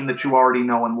attraction that you already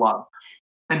know and love.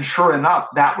 And sure enough,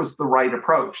 that was the right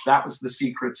approach. That was the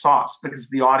secret sauce because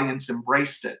the audience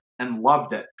embraced it and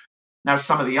loved it. Now,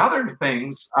 some of the other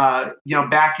things,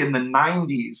 back in the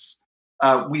 90s,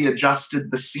 we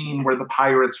adjusted the scene where the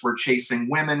pirates were chasing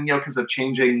women, because of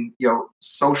changing,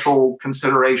 social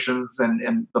considerations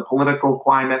and the political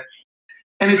climate.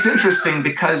 And it's interesting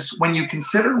because when you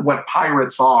consider what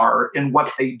pirates are and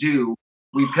what they do,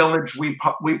 we pillage, we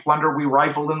plunder, we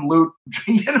rifle and loot.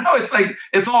 It's like,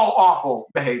 it's all awful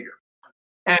behavior.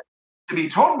 And to be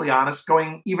totally honest,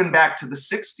 going even back to the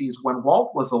 60s when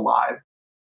Walt was alive,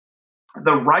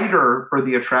 the writer for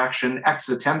the attraction, Ex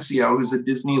Atencio, who's a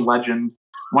Disney legend,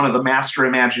 one of the master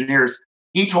Imagineers,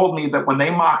 he told me that when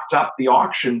they mocked up the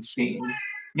auction scene,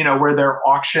 where they're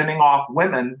auctioning off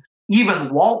women,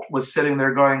 even Walt was sitting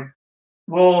there going,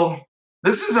 well,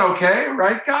 this is okay,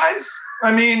 right, guys?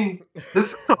 I mean,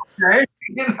 this is okay.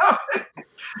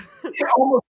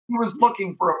 Almost he was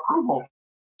looking for approval.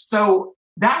 So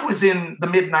that was in the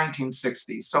mid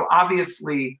 1960s. So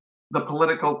obviously the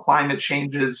political climate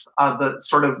changes, the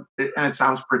sort of, and it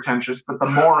sounds pretentious, but the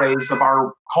mores of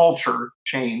our culture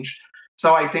changed.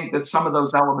 So I think that some of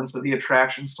those elements of the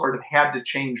attraction sort of had to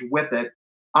change with it.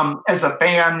 As a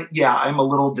fan, I'm a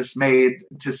little dismayed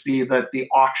to see that the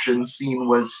auction scene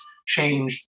was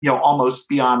changed, almost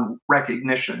beyond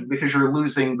recognition, because you're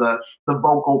losing the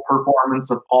vocal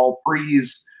performance of Paul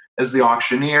Frees as the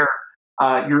auctioneer.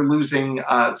 You're losing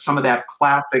some of that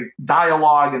classic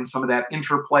dialogue and some of that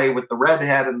interplay with the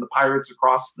redhead and the pirates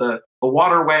across the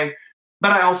waterway.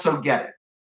 But I also get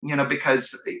it,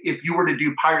 because if you were to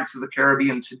do Pirates of the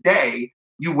Caribbean today,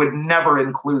 you would never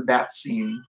include that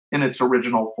scene in its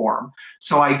original form.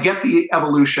 So I get the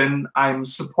evolution. I'm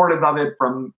supportive of it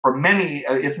from many,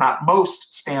 if not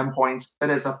most, standpoints. But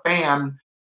as a fan,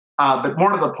 but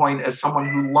more to the point, as someone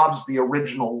who loves the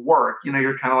original work,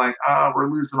 you're kind of like,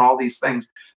 we're losing all these things.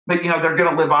 But, they're going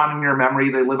to live on in your memory.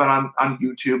 They live on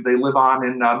YouTube. They live on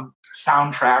in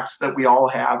soundtracks that we all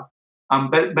have.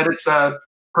 But it's a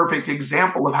perfect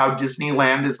example of how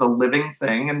Disneyland is a living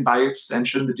thing. And by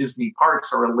extension, the Disney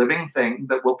parks are a living thing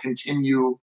that will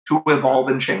continue to evolve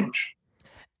and change.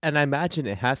 And I imagine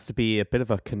it has to be a bit of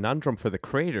a conundrum for the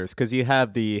creators, because you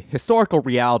have the historical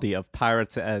reality of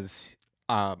pirates as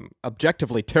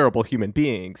objectively terrible human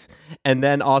beings, and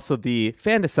then also the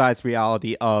fantasized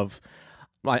reality of,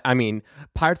 I mean,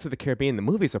 Pirates of the Caribbean, the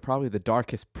movies are probably the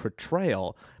darkest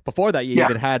portrayal. Before that, you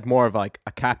even had more of like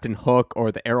a Captain Hook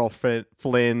or the Errol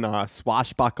Flynn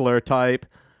swashbuckler type.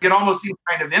 It almost seems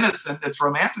kind of innocent. It's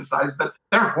romanticized, but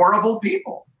they're horrible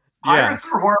people. Pirates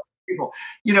are horrible people.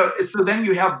 So then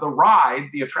you have the ride,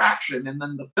 the attraction, and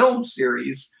then the film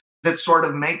series that sort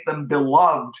of make them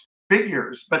beloved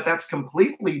figures, but that's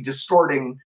completely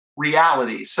distorting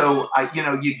reality. So,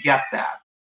 you get that.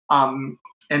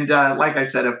 And like I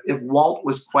said, if Walt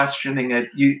was questioning it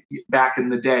back in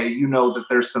the day, that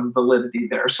there's some validity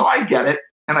there. So I get it,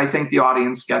 and I think the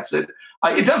audience gets it.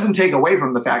 It doesn't take away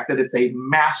from the fact that it's a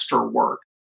masterwork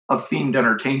of themed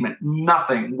entertainment.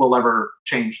 Nothing will ever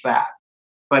change that.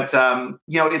 But,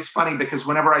 it's funny because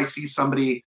whenever I see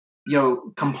somebody,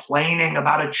 complaining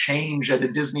about a change at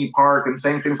a Disney park and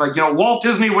saying things like, Walt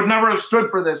Disney would never have stood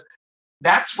for this,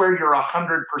 that's where you're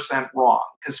 100% wrong,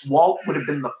 because Walt would have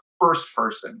been the first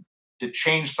person to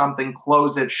change something,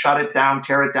 close it, shut it down,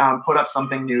 tear it down, put up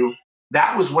something new.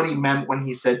 That was what he meant when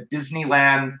he said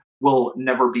Disneyland will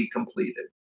never be completed.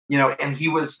 And he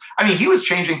was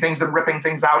changing things and ripping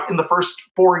things out in the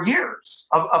first 4 years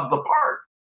of the park.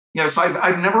 So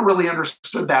I've never really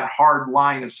understood that hard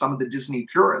line of some of the Disney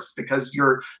purists, because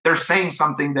they're saying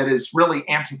something that is really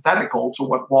antithetical to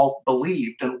what Walt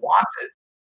believed and wanted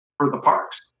for the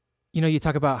parks. You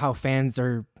talk about how fans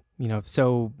are,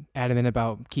 so adamant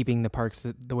about keeping the parks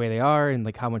the way they are and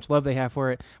like how much love they have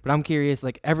for it. But I'm curious,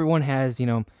 like everyone has,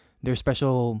 their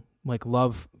special like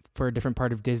love for a different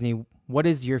part of Disney. What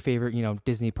is your favorite,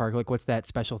 Disney park? Like what's that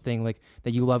special thing like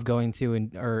that you love going to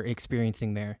and or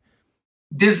experiencing there?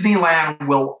 Disneyland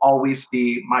will always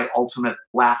be my ultimate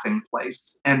laughing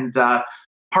place. And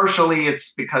partially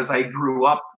it's because I grew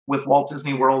up with Walt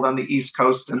Disney World on the East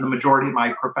Coast, and the majority of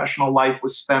my professional life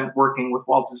was spent working with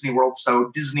Walt Disney World.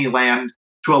 So Disneyland,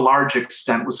 to a large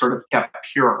extent, was sort of kept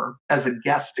pure as a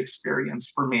guest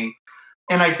experience for me.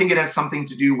 And I think it has something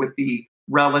to do with the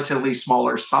relatively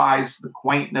smaller size, the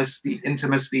quaintness, the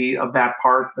intimacy of that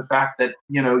park, the fact that,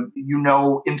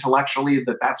 intellectually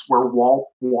that that's where Walt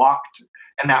walked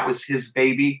and that was his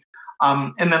baby.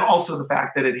 And then also the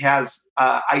fact that it has,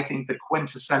 I think, the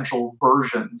quintessential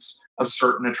versions of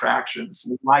certain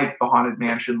attractions, like the Haunted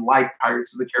Mansion, like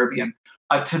Pirates of the Caribbean.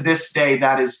 To this day,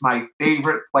 that is my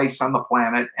favorite place on the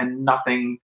planet, and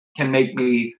nothing can make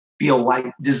me feel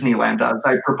like Disneyland does.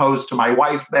 I proposed to my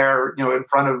wife there, in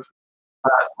front of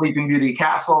Sleeping Beauty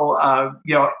Castle,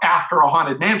 after a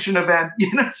Haunted Mansion event,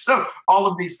 so all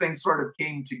of these things sort of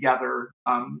came together.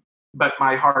 But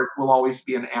my heart will always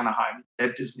be in Anaheim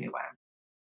at Disneyland.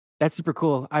 That's super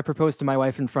cool. I proposed to my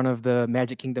wife in front of the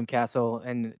Magic Kingdom Castle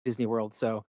in Disney World.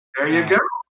 So there you go.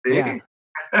 See? Yeah.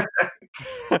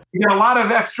 You get a lot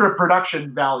of extra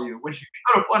production value when you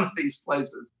go to one of these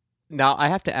places. Now, I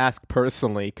have to ask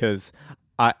personally, because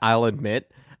I'll admit,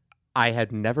 I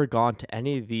had never gone to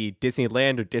any of the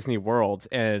Disneyland or Disney Worlds,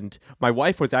 and my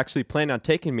wife was actually planning on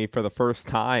taking me for the first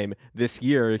time this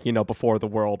year, before the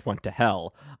world went to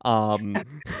hell.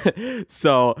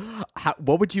 So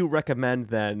what would you recommend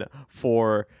then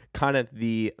for kind of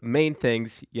the main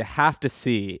things you have to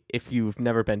see if you've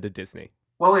never been to Disney?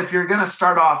 Well, if you're going to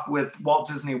start off with Walt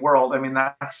Disney World, I mean,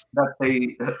 that's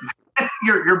a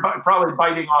you're probably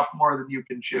biting off more than you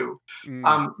can chew. But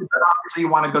obviously, you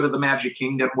want to go to the Magic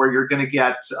Kingdom, where you're going to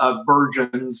get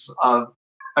versions of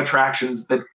attractions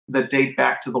that date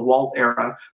back to the Walt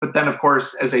era. But then, of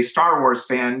course, as a Star Wars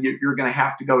fan, you're going to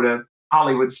have to go to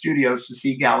Hollywood Studios to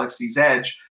see Galaxy's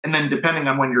Edge. And then, depending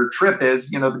on when your trip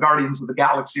is, the Guardians of the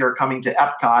Galaxy are coming to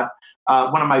Epcot.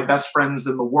 One of my best friends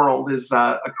in the world is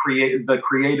the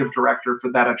creative director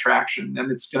for that attraction,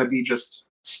 and it's going to be just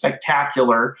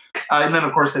spectacular. And then,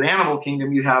 of course, at Animal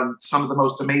Kingdom, you have some of the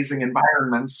most amazing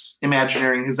environments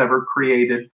Imagineering has ever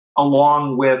created,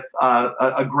 along with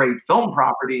a great film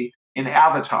property in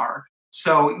Avatar.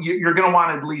 So you're going to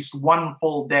want at least one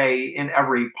full day in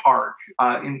every park,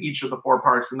 in each of the 4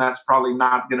 parks, and that's probably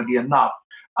not going to be enough.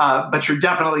 But you're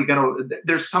definitely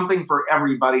there's something for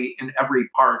everybody in every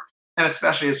park. And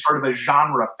especially as sort of a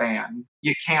genre fan,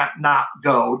 you can't not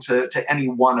go to any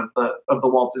one of the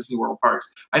Walt Disney World parks.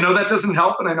 I know that doesn't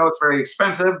help, and I know it's very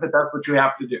expensive, but that's what you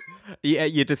have to do. Yeah,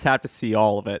 you just have to see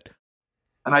all of it.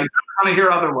 And I don't want to hear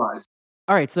otherwise.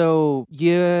 All right, so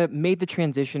you made the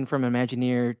transition from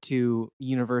Imagineer to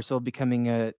Universal, becoming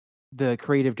the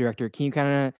creative director. Can you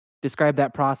kind of describe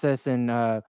that process and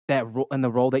the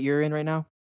role that you're in right now?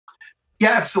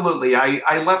 Yeah, absolutely.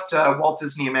 I left Walt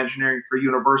Disney Imagineering for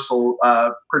Universal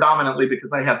predominantly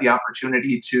because I had the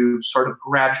opportunity to sort of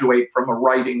graduate from a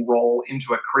writing role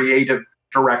into a creative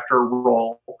director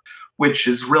role, which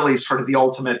is really sort of the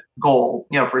ultimate goal,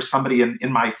 for somebody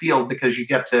in my field, because you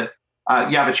get to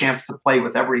you have a chance to play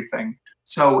with everything.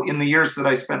 So in the years that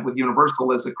I spent with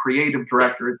Universal as a creative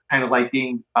director, it's kind of like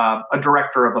being a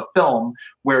director of a film,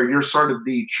 where you're sort of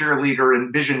the cheerleader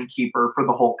and vision keeper for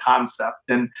the whole concept,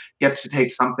 and get to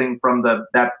take something from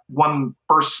that one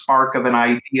first spark of an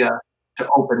idea to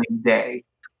opening day.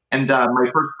 And my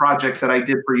first project that I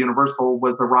did for Universal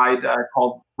was the ride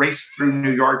called Race Through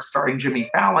New York, starring Jimmy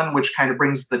Fallon, which kind of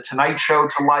brings The Tonight Show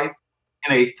to life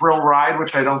in a thrill ride,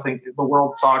 which I don't think the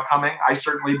world saw coming. I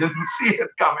certainly didn't see it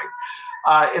coming.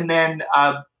 And then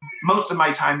most of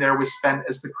my time there was spent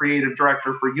as the creative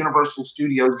director for Universal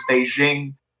Studios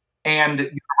Beijing and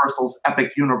Universal's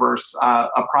Epic Universe,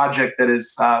 a project that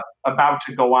is about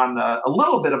to go on a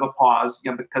little bit of a pause,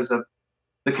 because of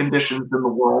the conditions in the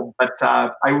world. But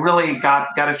I really got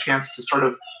a chance to sort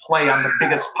of play on the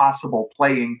biggest possible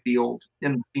playing field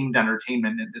in the themed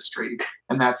entertainment industry,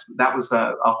 and that was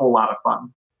a whole lot of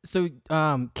fun. So,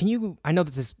 can you? I know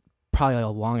that this is probably a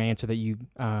long answer that you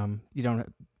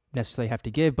don't necessarily have to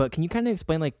give, but can you kind of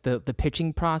explain like the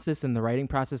pitching process and the writing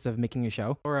process of making a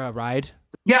show or a ride?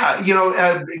 Yeah,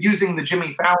 using the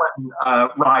Jimmy Fallon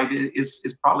ride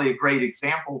is probably a great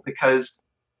example, because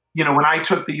when I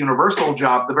took the Universal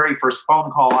job, the very first phone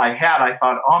call I had, I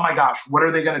thought, oh my gosh, what are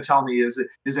they going to tell me? Is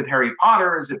it Harry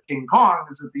Potter? Is it King Kong?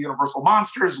 Is it the Universal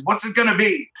Monsters? What's it going to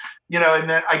be? And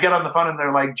then I get on the phone and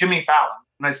they're like, Jimmy Fallon.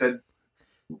 And I said,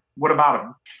 what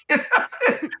about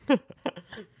him?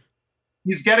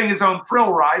 He's getting his own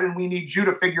thrill ride and we need you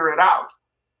to figure it out.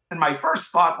 And my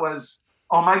first thought was,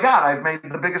 oh my God, I've made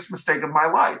the biggest mistake of my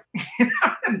life.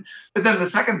 But then the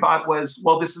second thought was,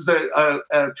 well, this is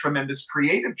a tremendous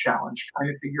creative challenge, trying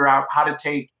to figure out how to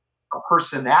take a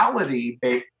personality,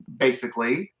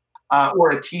 basically, or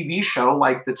a TV show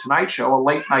like The Tonight Show, a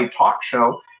late night talk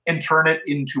show, and turn it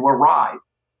into a ride.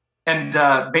 And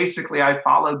basically, I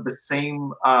followed the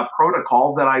same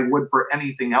protocol that I would for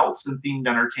anything else in themed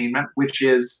entertainment, which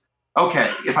is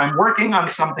okay, if I'm working on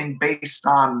something based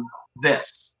on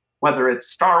this, whether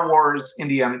it's Star Wars,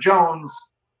 Indiana Jones,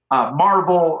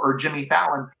 Marvel, or Jimmy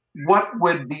Fallon, what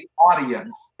would the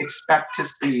audience expect to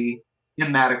see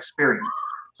in that experience?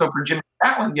 So for Jimmy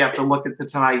Fallon, you have to look at the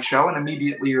Tonight Show, and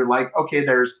immediately you're like, okay,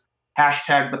 there's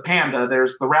hashtag the panda,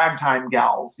 there's the ragtime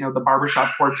gals, the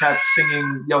barbershop quartet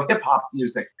singing, hip hop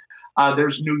music.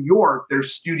 There's New York,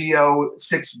 there's Studio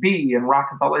 6B in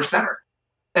Rockefeller Center.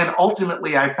 And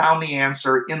ultimately, I found the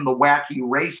answer in the wacky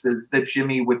races that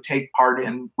Jimmy would take part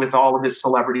in with all of his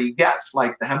celebrity guests,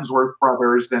 like the Hemsworth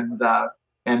brothers and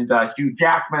Hugh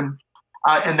Jackman.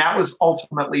 And that was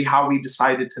ultimately how we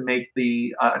decided to make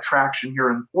the attraction here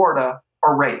in Florida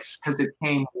a race, because it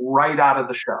came right out of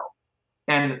the show.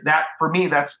 And that, for me,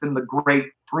 that's been the great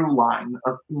through line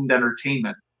of themed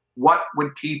entertainment. What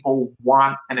would people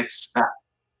want and expect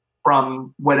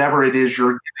from whatever it is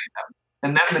you're giving them?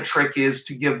 And then the trick is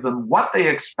to give them what they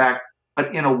expect,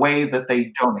 but in a way that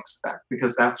they don't expect,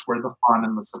 because that's where the fun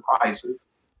and the surprise is.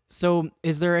 So,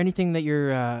 is there anything that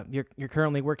you're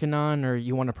currently working on or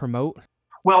you want to promote?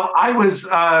 Well, I was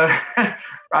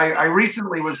I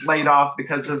recently was laid off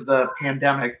because of the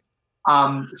pandemic.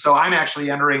 So I'm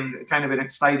actually entering kind of an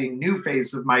exciting new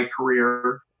phase of my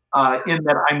career, in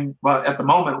that I'm at the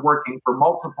moment working for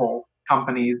multiple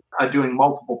companies, doing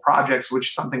multiple projects, which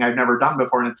is something I've never done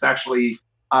before. And it's actually,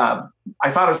 I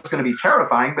thought it was going to be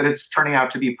terrifying, but it's turning out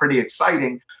to be pretty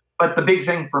exciting. But the big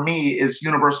thing for me is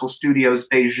Universal Studios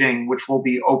Beijing, which will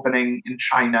be opening in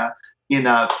China in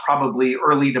probably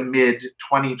early to mid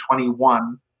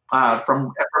 2021.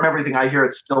 From everything I hear,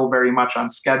 it's still very much on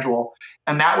schedule.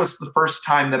 And that was the first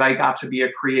time that I got to be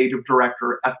a creative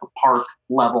director at the park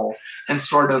level and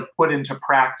sort of put into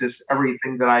practice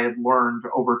everything that I had learned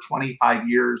over 25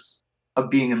 years of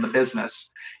being in the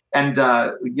business. And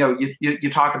you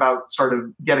talk about sort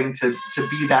of getting to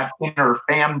be that inner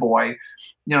fanboy.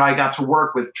 I got to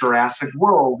work with Jurassic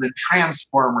World and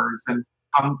Transformers and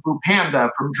Kung Fu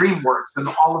Panda from DreamWorks and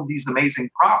all of these amazing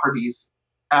properties.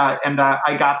 And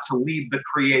I got to lead the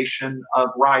creation of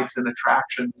rides and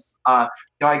attractions. I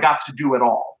got to do it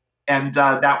all. And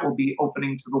that will be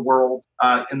opening to the world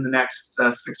in the next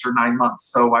 6 or 9 months.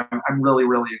 So I'm really,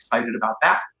 really excited about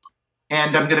that.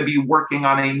 And I'm going to be working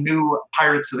on a new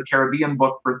Pirates of the Caribbean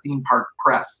book for Theme Park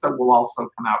Press that will also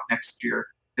come out next year.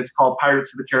 It's called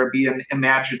Pirates of the Caribbean,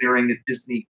 Imagineering a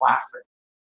Disney Classic.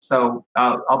 So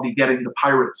I'll be getting the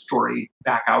pirate story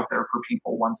back out there for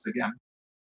people once again.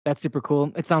 That's super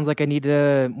cool. It sounds like I need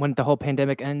to, when the whole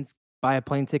pandemic ends, buy a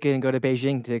plane ticket and go to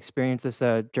Beijing to experience this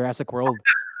Jurassic World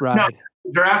ride. No,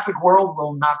 Jurassic World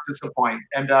will not disappoint,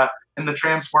 and the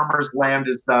Transformers land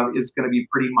is going to be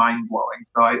pretty mind blowing.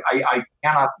 So I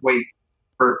cannot wait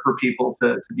for people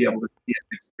to be able to see it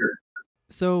and experience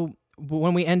it. So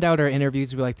when we end out our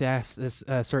interviews, we like to ask this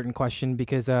certain question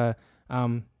because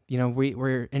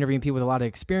we're interviewing people with a lot of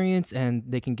experience, and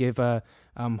they can give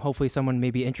hopefully someone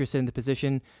maybe interested in the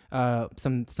position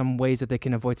some ways that they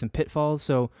can avoid some pitfalls.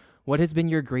 So what has been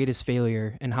your greatest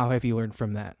failure, and how have you learned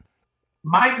from that?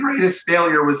 My greatest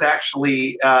failure was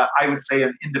actually, I would say,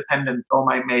 an independent film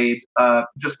I made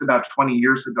just about 20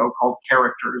 years ago called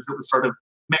Characters. It was sort of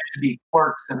meant to be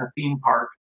Clerks in a theme park.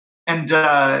 And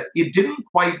it didn't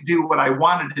quite do what I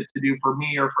wanted it to do for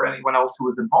me or for anyone else who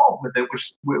was involved with it,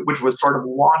 which was sort of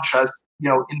launch us,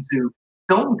 into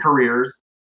film careers.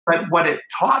 But what it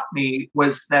taught me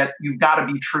was that you've got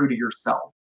to be true to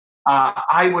yourself.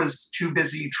 I was too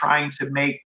busy trying to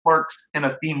make Clerks in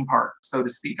a theme park, so to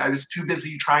speak. I was too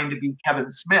busy trying to be Kevin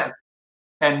Smith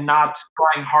and not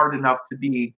trying hard enough to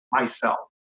be myself.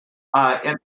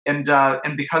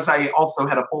 And because I also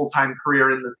had a full-time career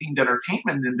in the themed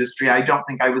entertainment industry, I don't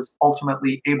think I was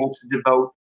ultimately able to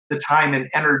devote the time and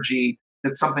energy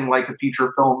that something like a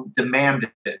feature film demanded.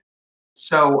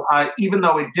 So even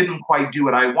though it didn't quite do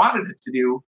what I wanted it to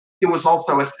do, it was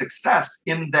also a success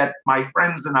in that my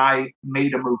friends and I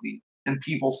made a movie and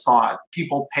people saw it.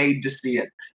 People paid to see it.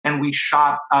 And we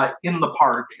shot in the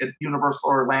park at Universal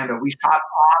Orlando. We shot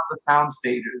on the sound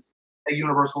stages at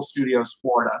Universal Studios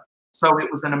Florida. So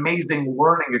it was an amazing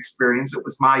learning experience. It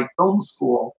was my film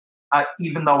school,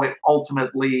 even though it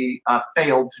ultimately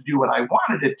failed to do what I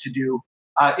wanted it to do.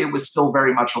 It was still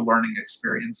very much a learning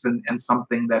experience and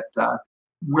something that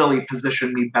really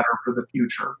positioned me better for the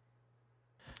future.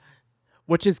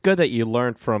 Which is good that you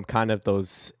learned from kind of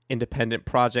those independent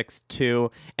projects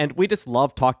too. And we just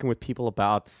love talking with people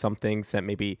about some things that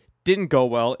maybe didn't go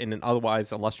well in an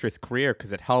otherwise illustrious career,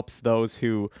 because it helps those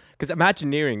who, because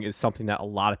Imagineering is something that a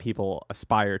lot of people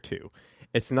aspire to.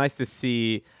 It's nice to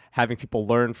see having people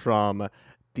learn from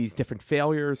these different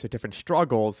failures or different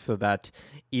struggles, so that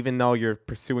even though you're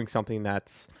pursuing something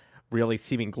that's really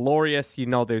seeming glorious, you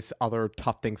know there's other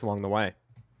tough things along the way.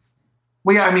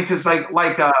 Well, yeah, I mean, because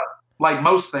like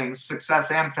most things,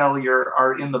 success and failure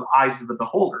are in the eyes of the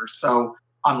beholder. So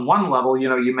on one level,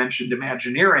 you mentioned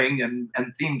Imagineering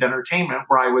and themed entertainment,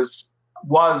 where I was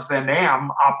and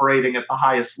am operating at the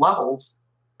highest levels.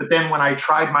 But then when I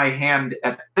tried my hand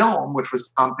at film, which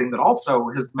was something that also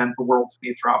has meant the world to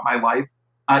me throughout my life,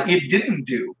 it didn't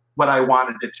do what I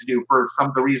wanted it to do for some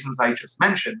of the reasons I just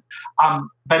mentioned.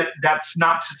 But that's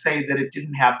not to say that it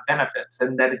didn't have benefits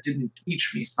and that it didn't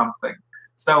teach me something.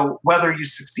 So whether you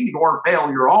succeed or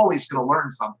fail, you're always going to learn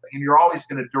something, and you're always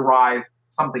going to derive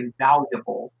something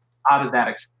valuable out of that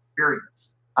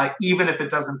experience, even if it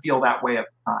doesn't feel that way at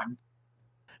the time.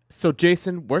 So,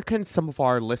 Jason, where can some of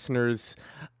our listeners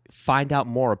find out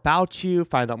more about you,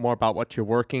 find out more about what you're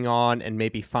working on, and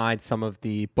maybe find some of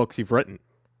the books you've written?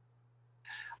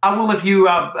 Well, if you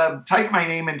type my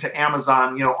name into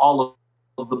Amazon, all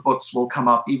of the books will come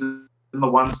up, even the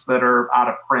ones that are out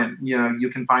of print. You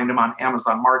can find them on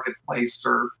Amazon Marketplace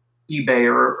or eBay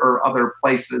or other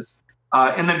places.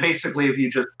 And then basically,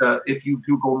 if you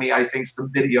Google me, I think some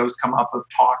videos come up of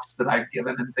talks that I've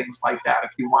given and things like that.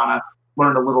 If you want to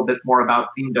learn a little bit more about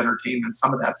themed entertainment,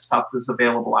 some of that stuff is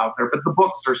available out there. But the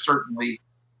books are certainly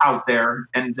out there,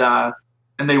 and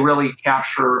they really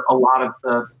capture a lot of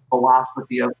the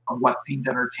philosophy of what themed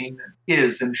entertainment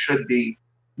is and should be,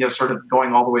 sort of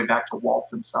going all the way back to Walt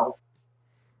himself.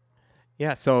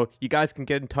 Yeah, so you guys can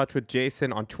get in touch with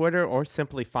Jason on Twitter or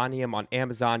simply finding him on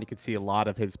Amazon. You can see a lot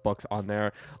of his books on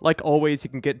there. Like always,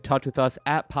 you can get in touch with us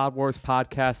at Pod Wars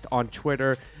Podcast on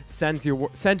Twitter. Send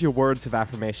your words of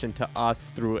affirmation to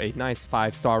us through a nice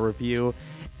 5-star review.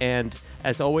 And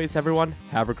as always, everyone,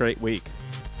 have a great week.